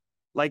better?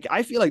 Like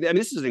I feel like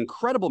this is an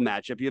incredible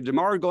matchup. You have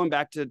DeMar going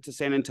back to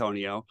San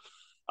Antonio.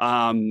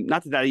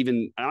 Not that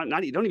even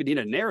not you don't even need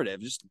a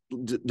narrative. Just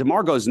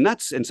DeMar goes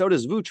nuts, and so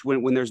does Vooch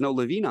when there's no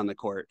Levine on the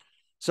court.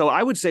 So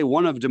I would say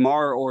one of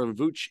DeMar or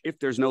Vooch, if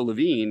there's no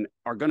Levine,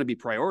 are going to be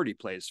priority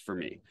plays for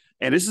me.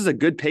 And this is a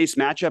good pace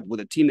matchup with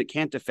a team that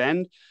can't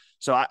defend.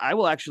 So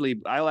I'll actually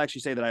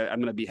say that I'm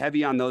going to be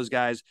heavy on those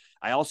guys.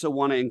 I also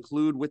want to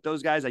include with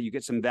those guys that you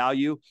get some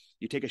value.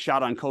 You take a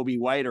shot on Kobe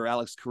White or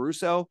Alex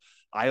Caruso.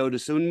 Ayo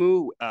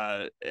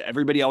Dosunmu,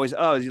 everybody always,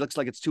 he looks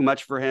like it's too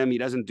much for him. He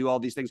doesn't do all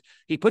these things.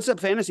 He puts up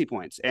fantasy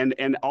points,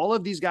 and all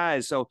of these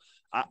guys. So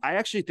I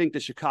actually think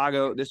this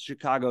Chicago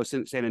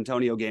San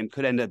Antonio game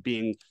could end up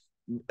being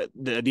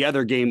the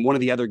other game, one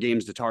of the other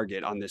games to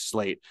target on this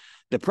slate.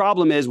 The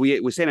problem is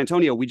with San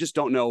Antonio, we just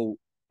don't know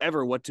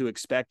ever what to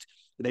expect.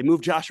 They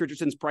moved Josh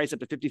Richardson's price up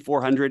to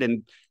 5,400,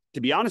 and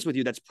to be honest with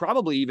you, that's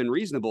probably even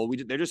reasonable.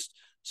 They're just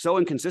so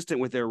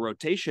inconsistent with their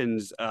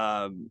rotations.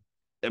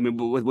 I mean,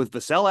 with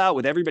Vassell out,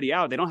 with everybody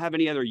out, they don't have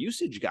any other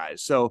usage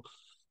guys. So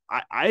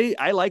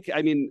I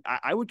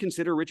would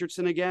consider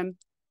Richardson again.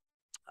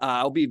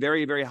 I'll be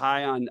very, very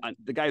high on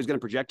the guy who's going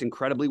to project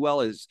incredibly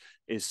well is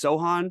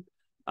Sohan.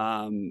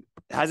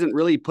 Hasn't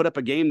really put up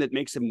a game that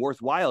makes him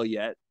worthwhile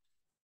yet,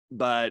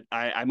 but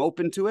I'm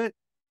open to it.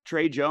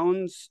 Trey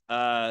Jones,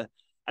 I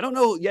don't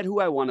know yet who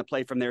I want to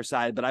play from their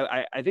side, but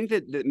I think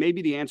that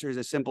maybe the answer is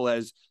as simple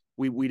as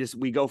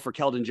we go for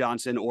Keldon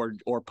Johnson or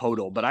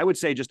Podol. But I would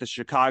say just the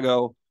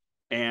Chicago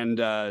and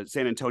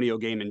San Antonio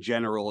game in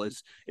general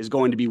is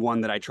going to be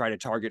one that I try to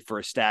target for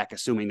a stack,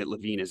 assuming that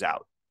Levine is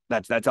out.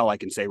 That's all I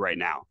can say right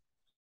now.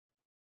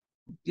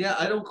 Yeah,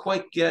 I don't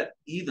quite get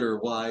either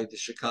why the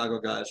Chicago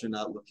guys are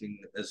not looking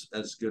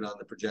as good on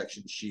the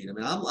projection sheet. I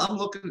mean, I'm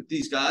looking at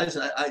these guys.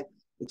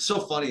 It's so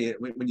funny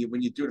when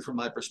you do it from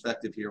my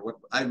perspective here. What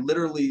I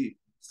literally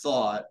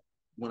thought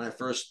when I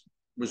first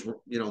was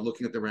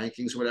looking at the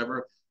rankings or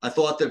whatever, I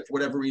thought that for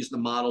whatever reason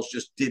the models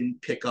just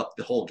didn't pick up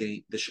the whole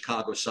game, the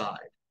Chicago side.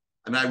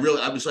 I mean,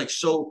 I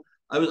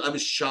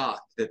was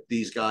shocked that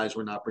these guys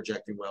were not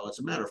projecting well. As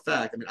a matter of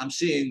fact, I mean, I'm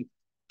seeing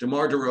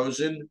DeMar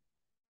DeRozan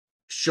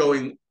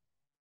showing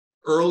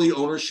early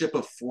ownership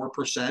of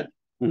 4%,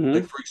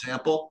 like for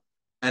example,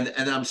 and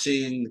I'm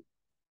seeing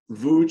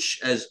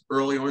Vooch as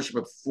early ownership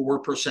of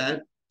 4%,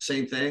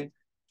 same thing,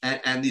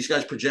 and these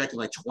guys projecting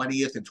like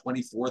 20th and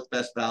 24th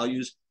best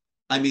values.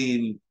 I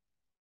mean,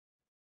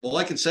 all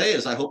I can say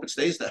is I hope it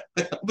stays that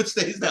way. I hope it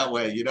stays that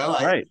way.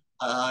 Right.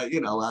 I'll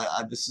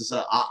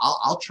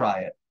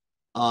try it.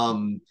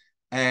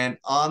 And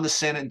on the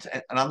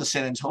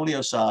San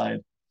Antonio side,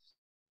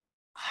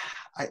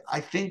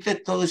 I think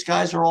that those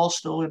guys are all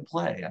still in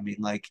play. I mean,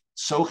 like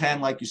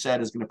Sohan, like you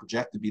said, is going to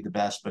project to be the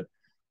best, but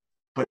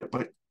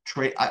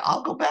Trey,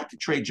 I'll go back to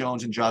Trey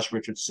Jones and Josh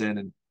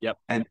Richardson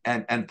and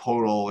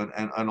Podol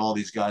and all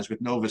these guys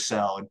with no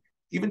Vassell and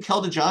even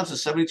Keldon Johnson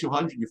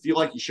 7,200. You feel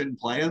like you shouldn't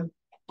play him,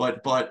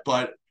 but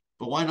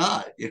why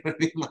not? You know what I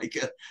mean? Like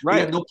we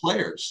have no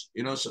players,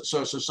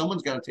 so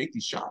someone's got to take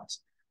these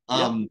shots.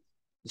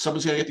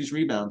 Someone's got to get these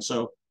rebounds.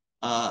 So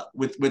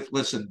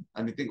listen,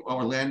 I mean, I think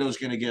Orlando's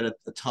going to get a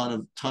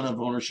ton of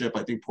ownership.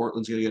 I think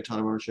Portland's going to get a ton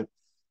of ownership,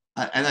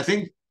 and I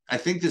think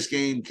this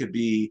game could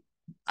be.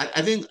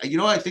 I think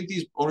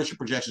these ownership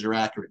projections are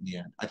accurate in the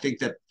end. I think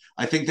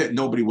that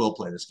nobody will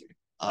play this game,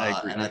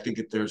 and I think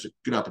that there's a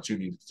good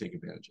opportunity to take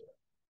advantage of it.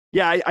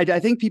 Yeah, I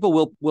think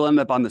people will end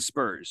up on the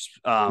Spurs,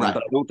 but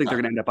I don't think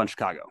they're going to end up on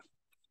Chicago.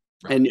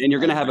 Right. And you're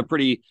going to have a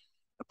pretty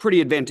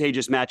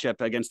advantageous matchup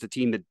against a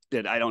team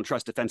that I don't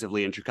trust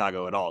defensively in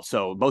Chicago at all.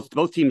 So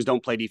both teams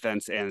don't play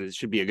defense, and it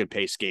should be a good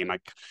pace game.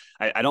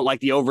 I don't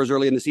like the overs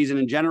early in the season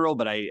in general,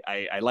 but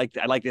I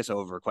like this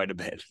over quite a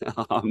bit.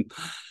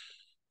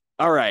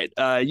 All right,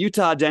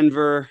 Utah,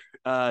 Denver.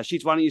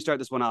 Sheets, why don't you start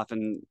this one off?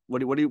 And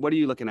what are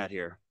you looking at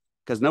here?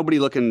 Because nobody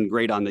looking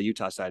great on the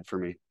Utah side for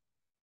me.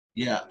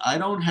 Yeah, I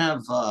don't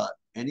have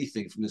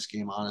anything from this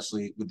game,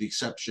 honestly, with the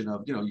exception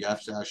of you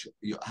have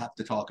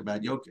to talk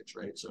about Jokic,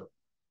 right? So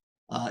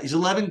he's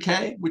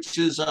 11K, which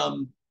is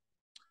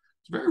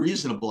it's very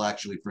reasonable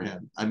actually for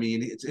him. I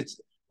mean,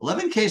 it's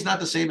 11K is not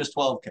the same as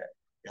 12K,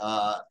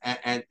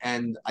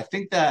 and I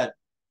think that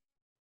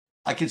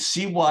I can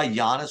see why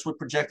Giannis would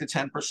project at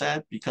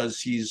 10%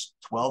 because he's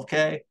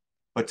 12K,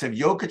 but to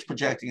Jokic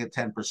projecting at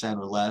 10%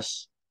 or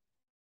less,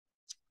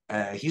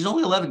 he's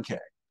only 11K.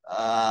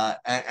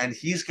 And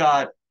he's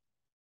got,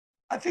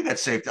 I think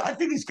that's safe. I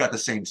think he's got the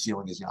same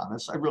ceiling as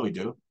Giannis. I really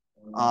do.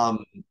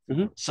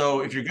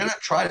 So if you're going to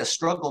try to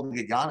struggle to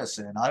get Giannis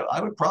in,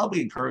 I would probably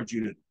encourage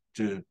you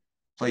to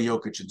play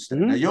Jokic instead.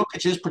 Now,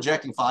 Jokic is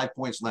projecting 5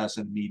 points less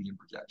than median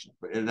projection,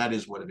 and that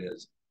is what it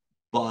is.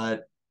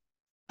 But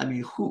I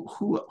mean,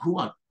 who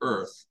on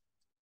earth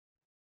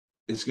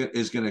is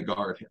going to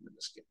guard him in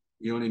this game?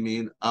 You know what I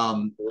mean?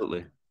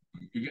 Absolutely.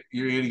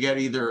 You're going to get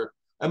either,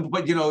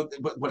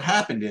 but what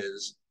happened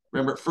is,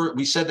 remember,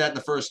 we said that in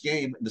the first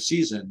game of the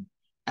season,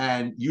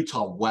 and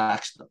Utah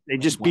waxed them. They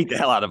just beat the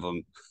hell out of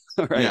them.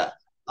 Right. Yeah.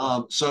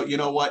 So you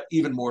know what?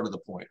 Even more to the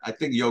point, I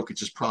think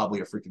Jokic is probably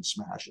a freaking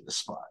smash in this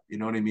spot. You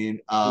know what I mean?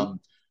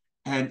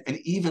 And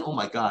even, oh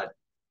my God,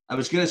 I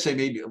was going to say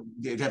maybe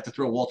they'd have to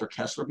throw Walter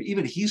Kessler, but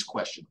even he's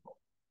questionable.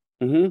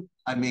 Mm-hmm.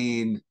 I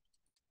mean,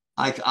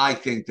 I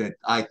think that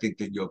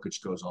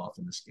Jokic goes off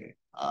in this game,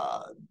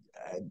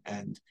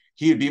 and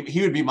he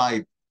would be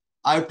my.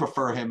 I would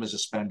prefer him as a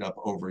spend up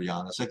over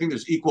Giannis. I think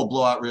there's equal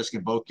blowout risk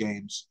in both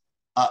games.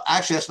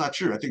 Actually, that's not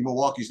true. I think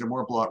Milwaukee's the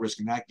more blowout risk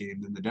in that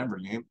game than the Denver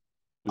game.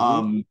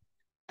 Mm-hmm.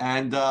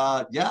 And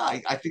yeah,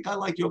 I think I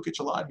like Jokic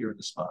a lot here in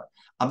the spot.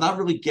 I'm not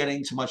really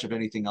getting too much of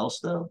anything else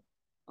though.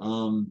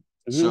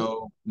 Mm-hmm.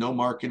 So no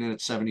marketing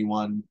at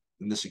 71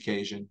 in this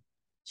occasion.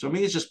 So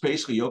me, it's just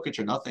basically Jokic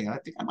or nothing. And I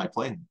think I might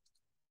play him.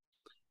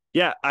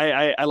 Yeah,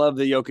 I love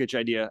the Jokic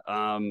idea.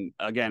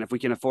 Again, if we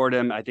can afford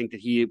him, I think that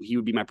he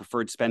would be my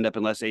preferred spend up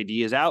unless AD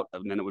is out,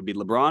 and then it would be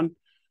LeBron.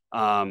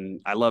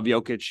 I love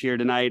Jokic here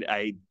tonight.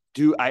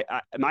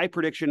 My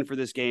prediction for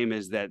this game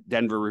is that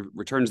Denver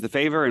returns the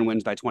favor and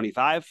wins by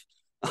 25.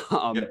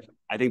 Yep.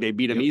 I think they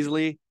beat him Yep.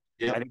 easily.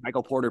 I Yep. think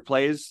Michael Porter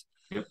plays,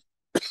 Yep.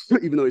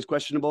 even though he's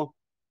questionable.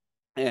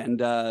 And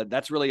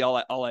that's really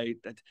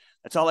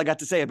that's all I got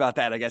to say about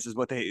that, I guess, is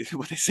what they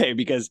say,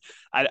 because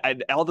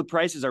all the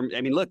prices are, I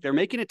mean, look, they're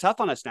making it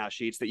tough on us now,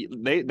 Sheets,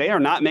 that they are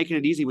not making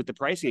it easy with the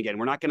pricing again.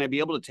 We're not going to be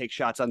able to take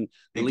shots on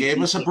They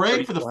gave us a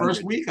break for the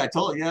first 3,400. week. I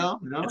told you,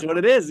 That's what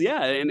it is.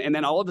 Yeah. And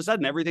then all of a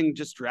sudden everything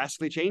just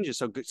drastically changes.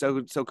 So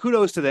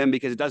kudos to them,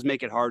 because it does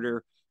make it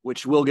harder,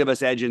 which will give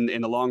us edge in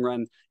the long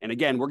run. And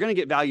again, we're going to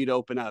get value to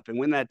open up. And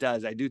when that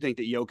does, I do think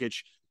that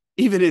Jokic,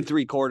 even in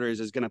 3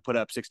 quarters, is going to put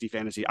up 60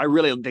 fantasy. I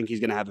really think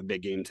he's going to have a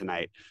big game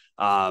tonight.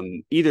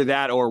 Either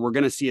that, or we're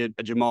going to see a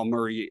Jamal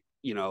Murray,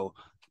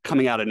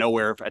 coming out of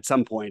nowhere at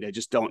some point. I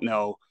just don't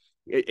know.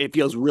 It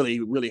feels really,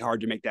 really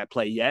hard to make that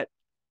play yet,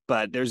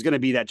 but there's going to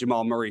be that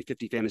Jamal Murray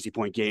 50 fantasy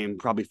point game,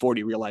 probably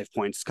 40 real life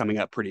points coming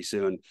up pretty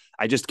soon.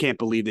 I just can't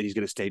believe that he's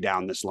going to stay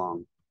down this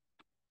long.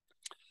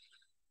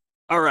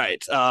 All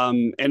right.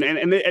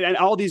 And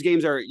all these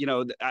games are,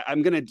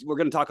 we're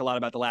gonna talk a lot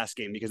about the last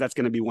game, because that's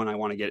gonna be one I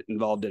want to get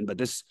involved in. But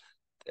this,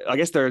 I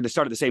guess they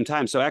start at the same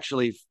time. So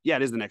actually, yeah,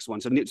 it is the next one.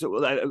 It is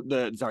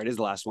the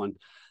last one,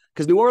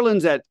 because New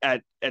Orleans at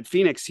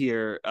Phoenix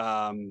here.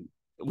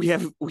 We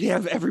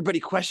have everybody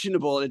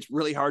questionable. It's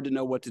really hard to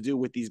know what to do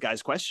with these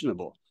guys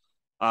questionable.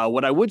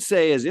 What I would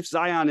say is, if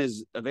Zion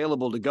is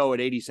available to go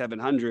at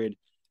 8,700,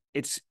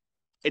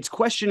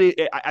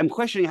 I'm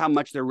questioning how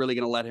much they're really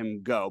going to let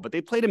him go. But they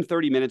played him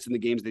 30 minutes in the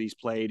games that he's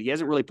played. He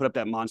hasn't really put up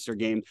that monster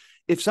game.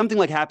 If something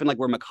happened, like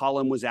where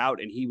McCollum was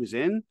out and he was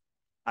in,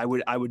 I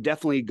would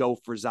definitely go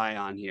for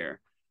Zion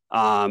here.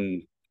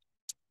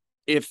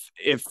 If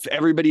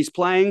everybody's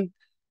playing,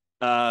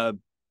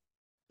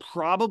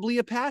 probably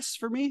a pass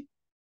for me.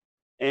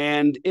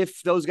 And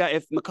if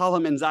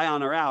McCollum and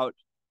Zion are out,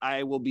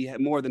 I will be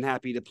more than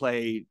happy to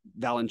play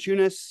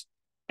Valanciunas,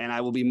 and I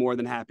will be more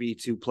than happy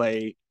to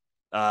play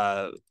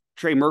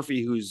Trey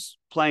Murphy, who's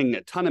playing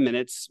a ton of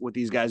minutes with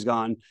these guys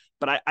gone.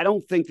 But I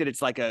don't think that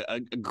it's like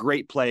a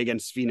great play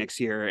against Phoenix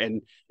here.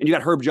 And you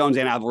got Herb Jones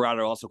and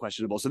Alvarado also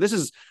questionable. So this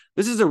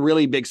is a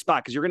really big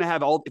spot, because you're going to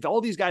have if all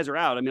these guys are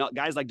out, I mean,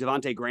 guys like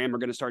Devontae Graham are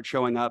going to start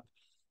showing up.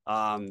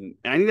 And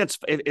I think that's,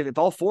 if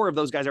all 4 of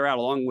those guys are out,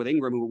 along with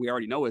Ingram, who we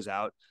already know is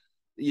out,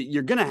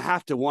 you're going to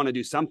have to want to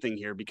do something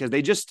here, because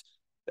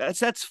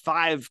that's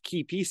 5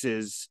 key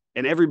pieces,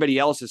 and everybody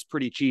else is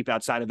pretty cheap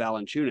outside of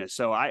Valanciunas.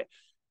 So I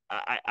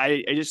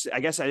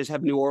guess I just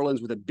have New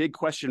Orleans with a big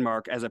question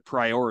mark as a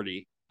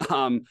priority.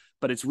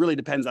 But it really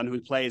depends on who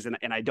plays,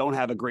 and I don't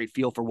have a great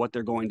feel for what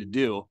they're going to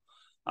do.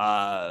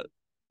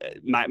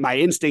 My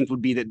instinct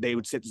would be that they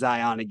would sit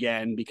Zion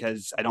again,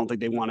 because I don't think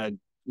they want to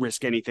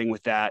risk anything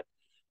with that.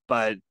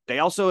 But they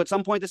also, at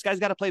some point, this guy's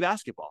got to play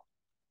basketball.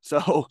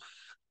 So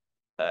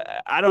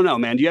I don't know,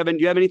 man. Do you have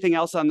anything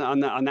else on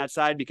that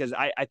side? Because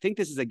I think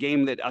this is a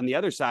game that, on the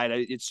other side,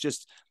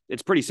 it's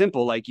pretty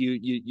simple. Like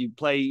you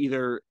play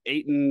either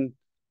Ayton,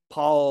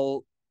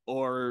 Paul,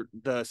 or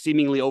the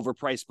seemingly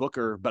overpriced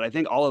Booker. But I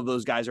think all of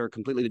those guys are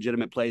completely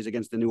legitimate plays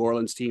against the New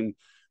Orleans team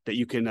that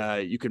you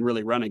can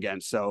really run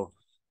against. So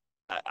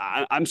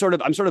I'm sort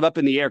of up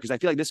in the air, because I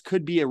feel like this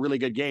could be a really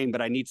good game,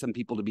 but I need some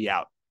people to be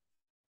out.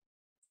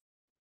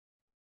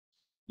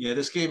 Yeah,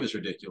 this game is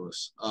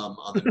ridiculous on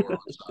the New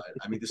Orleans side.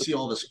 I mean, to see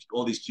all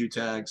these Q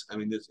tags, I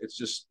mean, it's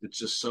just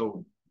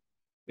so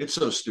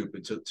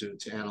stupid to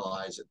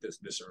analyze it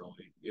this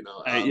early.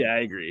 Yeah, I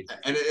agree.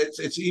 And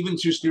it's even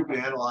too stupid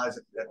to analyze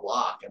it at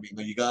lock. I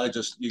mean, you gotta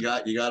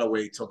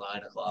wait till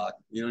 9 o'clock.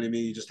 You know what I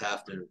mean? You just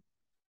have to.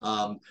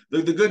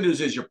 The good news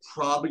is you're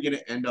probably going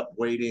to end up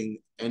waiting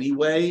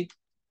anyway,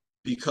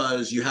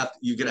 because you're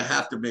going to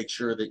have to make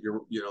sure that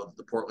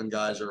the Portland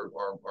guys are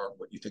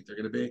what you think they're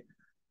going to be.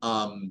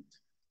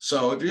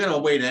 So if you're going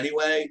to wait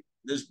anyway,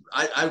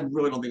 I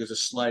really don't think there's the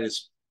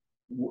slightest.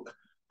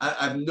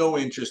 I have no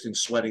interest in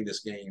sweating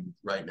this game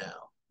right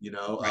now.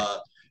 Right.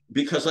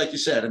 Because like you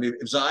said, I mean,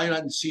 if Zion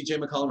and CJ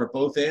McCollum are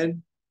both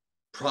in,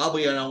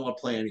 probably I don't want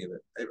to play any of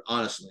it,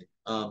 honestly.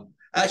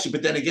 Actually,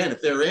 but then again,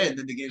 if they're in,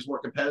 then the game's more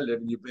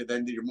competitive, and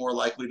then you're more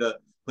likely to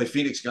play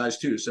Phoenix guys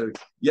too. So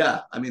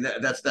yeah, I mean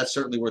that's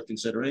certainly worth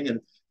considering. And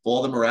if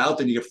all of them are out,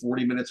 then you get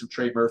 40 minutes of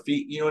Trey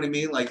Murphy. You know what I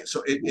mean? Like,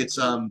 so it's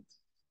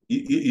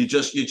you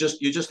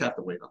just have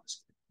to wait on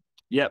this.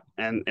 Yep,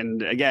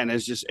 and again,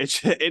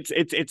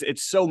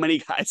 it's so many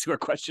guys who are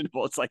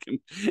questionable. It's like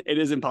it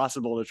is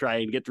impossible to try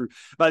and get through.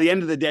 By the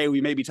end of the day,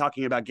 we may be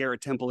talking about Garrett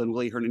Temple and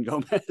Willie Hernan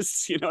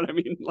Gomez. You know what I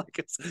mean? Like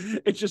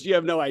it's just you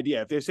have no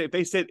idea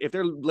if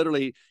they're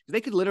literally they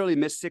could literally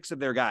miss 6 of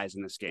their guys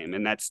in this game,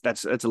 and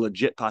that's a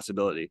legit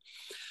possibility.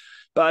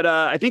 But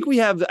I think we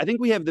have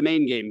the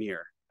main game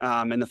here,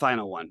 and the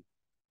final one,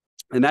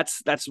 and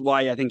that's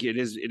why I think it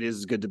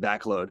is good to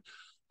backload.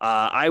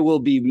 I will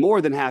be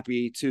more than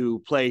happy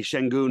to play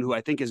Şengün, who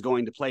I think is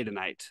going to play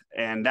tonight,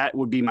 and that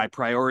would be my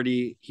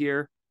priority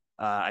here.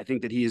 I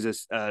think that he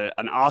is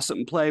an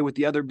awesome play with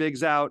the other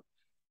bigs out.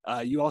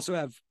 You also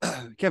have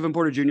Kevin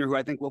Porter Jr., who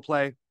I think will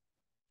play,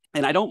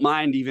 and I don't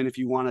mind even if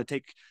you want to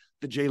take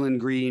the Jalen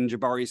Green,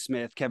 Jabari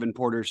Smith, Kevin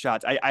Porter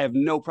shots. I have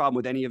no problem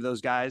with any of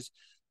those guys,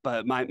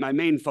 but my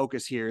main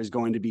focus here is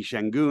going to be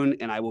Şengün,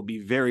 and I will be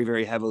very,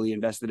 very heavily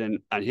invested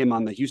on him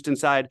on the Houston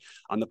side.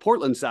 On the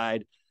Portland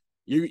side,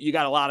 you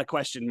got a lot of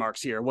question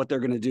marks here. What they're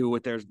going to do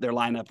with their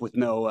lineup with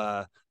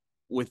no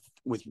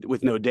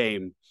with no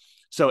Dame.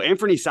 So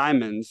Anthony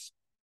Simons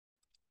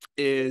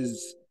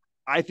is,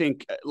 I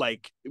think,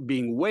 like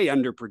being way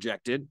under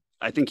projected.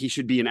 I think he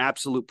should be an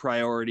absolute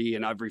priority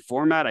in every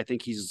format. I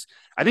think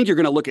you're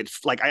going to look at,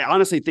 like, I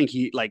honestly think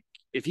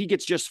if he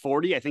gets just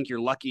 40, I think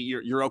you're lucky.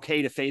 You're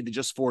okay to fade the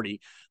just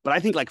 40. But I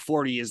think like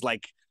 40 is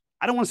like,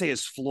 I don't want to say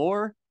his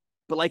floor,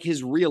 but like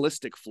his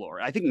realistic floor.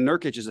 I think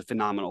Nurkic is a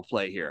phenomenal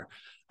play here.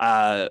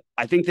 I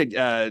think that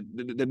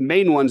the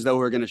main ones, though,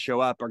 who are going to show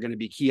up are going to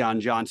be Keon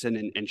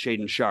Johnson and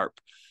Shaedon Sharpe.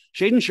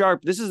 Shaedon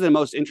Sharpe, this is the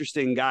most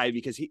interesting guy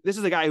because this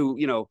is a guy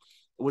who,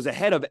 was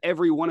ahead of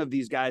every one of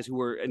these guys who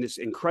were in this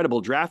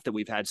incredible draft that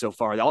we've had so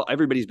far.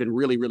 Everybody's been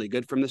really, really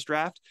good from this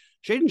draft.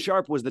 Shaedon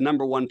Sharpe was the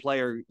number one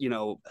player,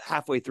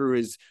 halfway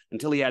through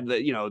until he had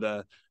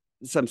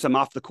some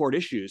off the court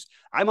issues.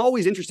 I'm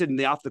always interested in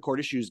the off the court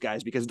issues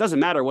guys because it doesn't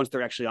matter once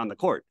they're actually on the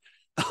court.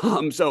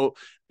 So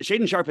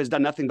Shaedon Sharpe has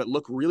done nothing but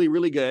look really,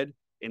 really good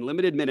in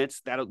limited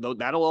minutes.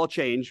 That'll all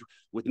change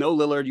with no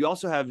Lillard. You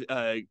also have,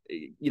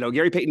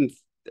 Gary Payton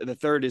the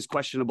third is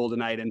questionable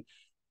tonight, and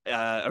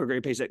or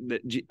Gary Payton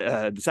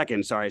the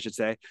second, sorry, I should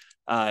say,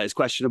 is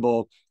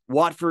questionable.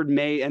 Watford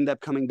may end up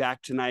coming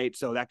back tonight,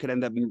 so that could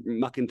end up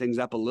mucking things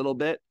up a little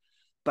bit.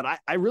 But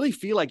I really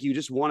feel like you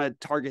just want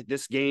to target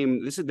this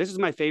game. This is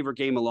my favorite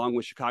game, along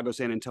with Chicago,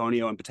 San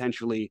Antonio, and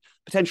potentially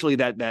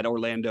that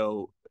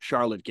Orlando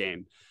Charlotte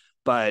game.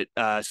 But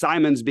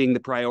Simons being the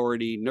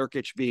priority,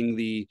 Nurkic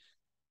being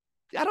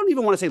I don't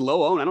even want to say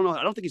low owned. I don't know.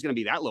 I don't think he's going to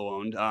be that low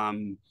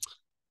owned.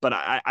 But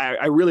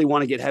I really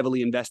want to get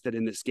heavily invested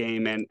in this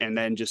game and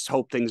then just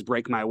hope things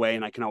break my way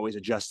and I can always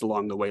adjust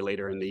along the way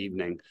later in the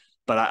evening.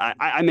 But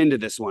I'm into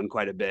this one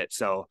quite a bit.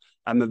 So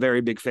I'm a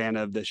very big fan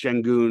of the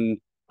Şengün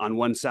on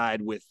one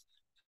side with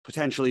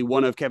potentially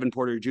one of Kevin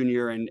Porter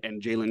Jr.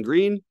 and Jalen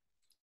Green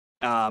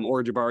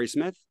or Jabari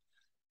Smith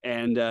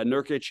and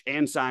Nurkic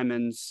and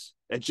Simons.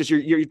 It's just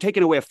you're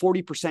taking away a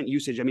 40%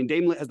 usage. I mean,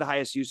 Dame has the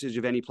highest usage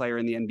of any player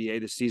in the NBA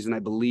this season, I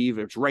believe.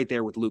 It's right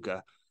there with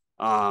Luka.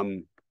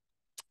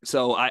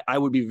 So I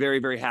would be very,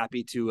 very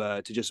happy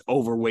to just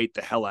overweight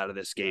the hell out of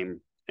this game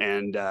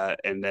and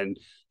then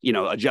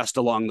adjust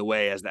along the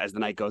way as the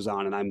night goes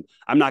on. And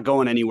I'm not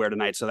going anywhere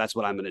tonight, so that's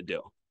what I'm going to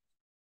do.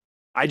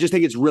 I just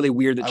think it's really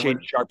weird that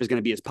Shaedon Sharpe is going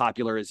to be as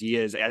popular as he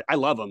is. I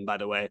love him, by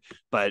the way,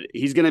 but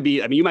he's going to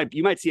be. I mean,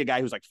 you might see a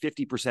guy who's like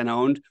 50%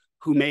 owned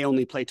who may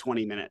only play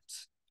 20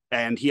 minutes,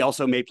 and he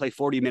also may play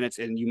 40 minutes,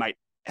 and you might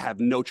have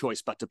no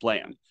choice but to play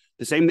him.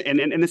 The same,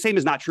 and the same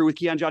is not true with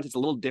Keon Johnson. It's a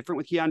little different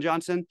with Keon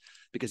Johnson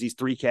because he's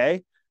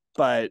 3K,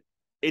 but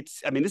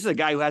this is a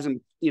guy who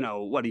hasn't, he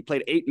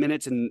played 8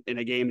 minutes in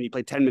a game and he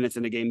played 10 minutes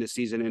in a game this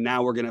season. And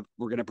now we're going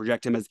to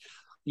project him as,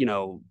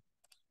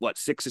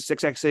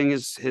 6xing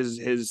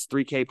his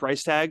 3K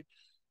price tag.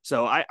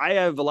 So I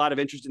have a lot of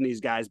interest in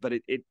these guys, but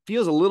it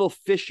feels a little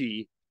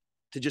fishy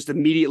to just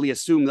immediately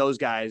assume those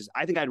guys.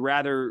 I think I'd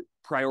rather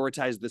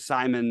prioritize the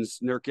Simons,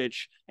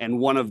 Nurkic, and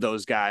one of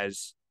those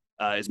guys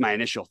is my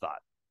initial thought.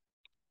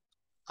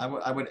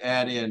 I would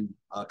add in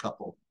a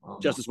couple.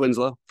 Justice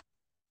Winslow.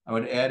 I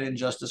would add in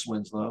Justice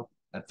Winslow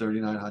at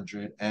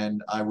 3,900,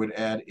 and I would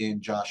add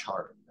in Josh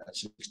Hart at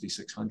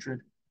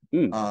 6,600.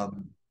 I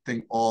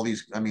think all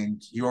these. I mean,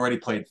 you already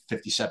played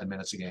 57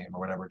 minutes a game or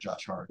whatever,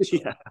 Josh Hart. So,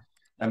 yeah.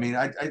 I mean,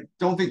 I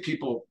don't think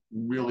people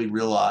really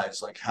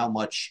realize like how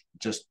much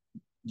just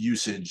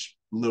usage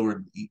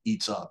Lillard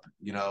eats up.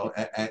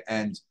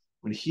 And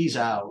when he's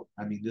out,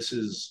 this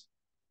is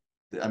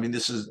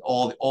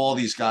all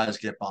these guys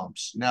get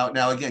bumps.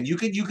 Now again, you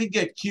could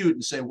get cute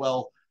and say,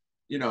 well,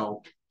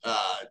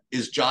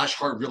 is Josh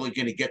Hart really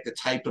going to get the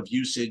type of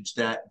usage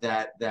that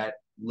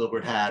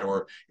Lillard had,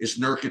 or is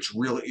Nurkic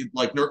really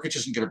Nurkic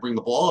isn't going to bring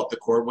the ball up the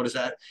court? What is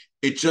that?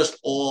 It just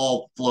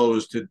all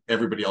flows to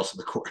everybody else in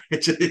the court.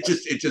 It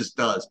just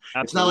does.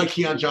 Absolutely. It's not like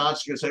Keon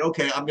Johnson going to say,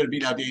 okay, I'm going to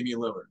beat out Damian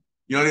Lillard.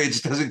 You know what I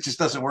mean? It just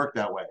doesn't work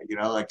that way.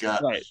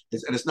 Right.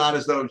 And it's not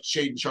as though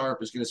Shaedon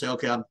Sharpe is going to say,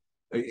 okay,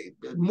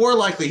 More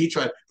likely he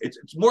tried.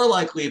 It's more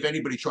likely if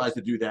anybody tries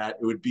to do that,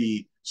 it would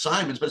be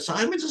Simons. But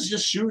Simons is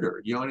just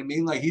shooter. You know what I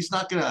mean? Like he's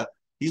not gonna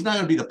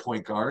be the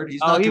point guard.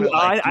 He's Oh, not gonna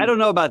like I do. don't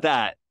know about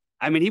that.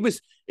 I mean, he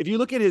was. If you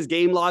look at his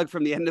game log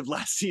from the end of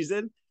last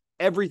season,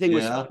 everything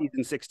was Yeah. 50s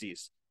and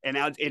 60s, and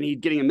now and he's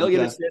getting a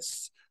million Okay.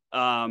 assists.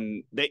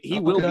 That he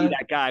will be Okay.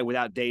 that guy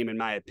without Dame, in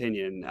my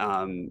opinion,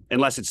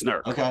 unless it's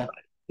Nurk. Okay.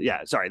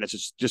 Yeah, sorry,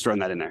 that's just throwing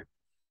that in there.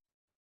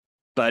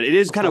 But it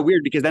is kind Okay. of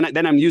weird because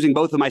then I'm using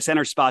both of my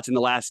center spots in the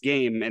last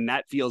game, and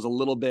that feels a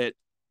little bit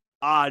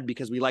odd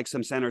because we like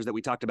some centers that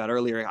we talked about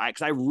earlier.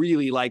 Because I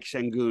really like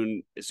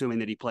Şengün, assuming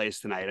that he plays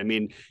tonight. I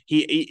mean,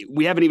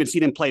 we haven't even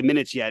seen him play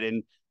minutes yet,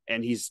 and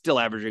he's still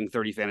averaging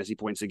 30 fantasy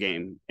points a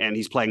game, and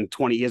he's playing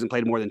 20. He hasn't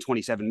played more than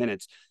 27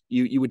 minutes.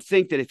 You would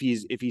think that if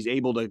he's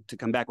able to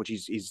come back, which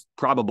he's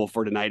probable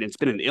for tonight, and it's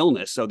been an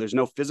illness, so there's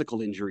no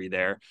physical injury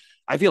there.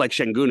 I feel like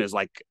Şengün is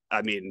like,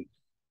 I mean,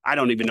 I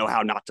don't even know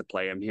how not to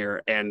play him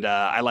here. And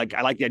I like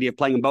the idea of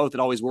playing them both. It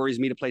always worries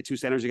me to play two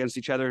centers against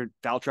each other,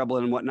 foul trouble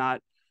and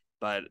whatnot.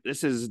 But this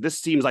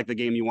seems like the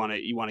game you want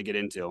to get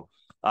into,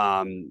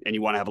 and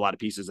you want to have a lot of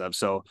pieces of.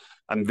 So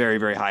I'm very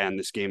very high on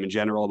this game in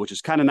general, which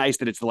is kind of nice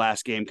that it's the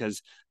last game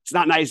because it's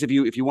not nice if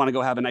you want to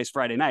go have a nice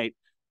Friday night.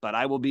 But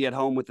I will be at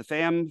home with the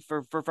fam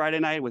for Friday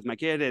night with my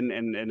kid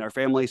and our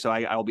family, so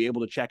I'll be able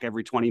to check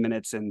every 20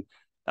 minutes and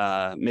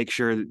make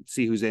sure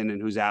see who's in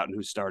and who's out and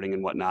who's starting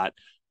and whatnot.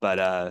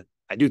 But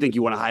I do think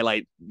you want to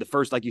highlight the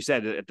first, like you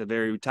said at the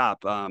very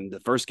top, the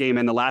first game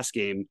and the last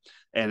game,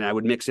 and I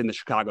would mix in the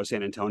Chicago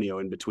San Antonio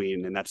in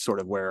between, and that's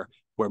sort of where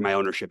my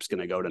ownership's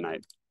going to go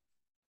tonight.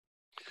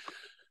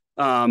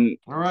 All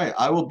right.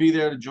 I will be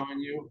there to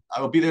join you.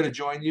 I will be there to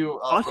join you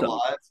for Awesome,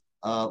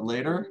 live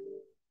later,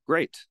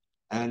 great,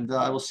 and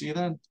I will see you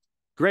then.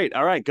 great.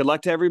 All right, good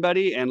luck to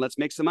everybody, and let's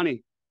make some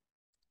money.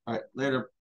 All right. Later.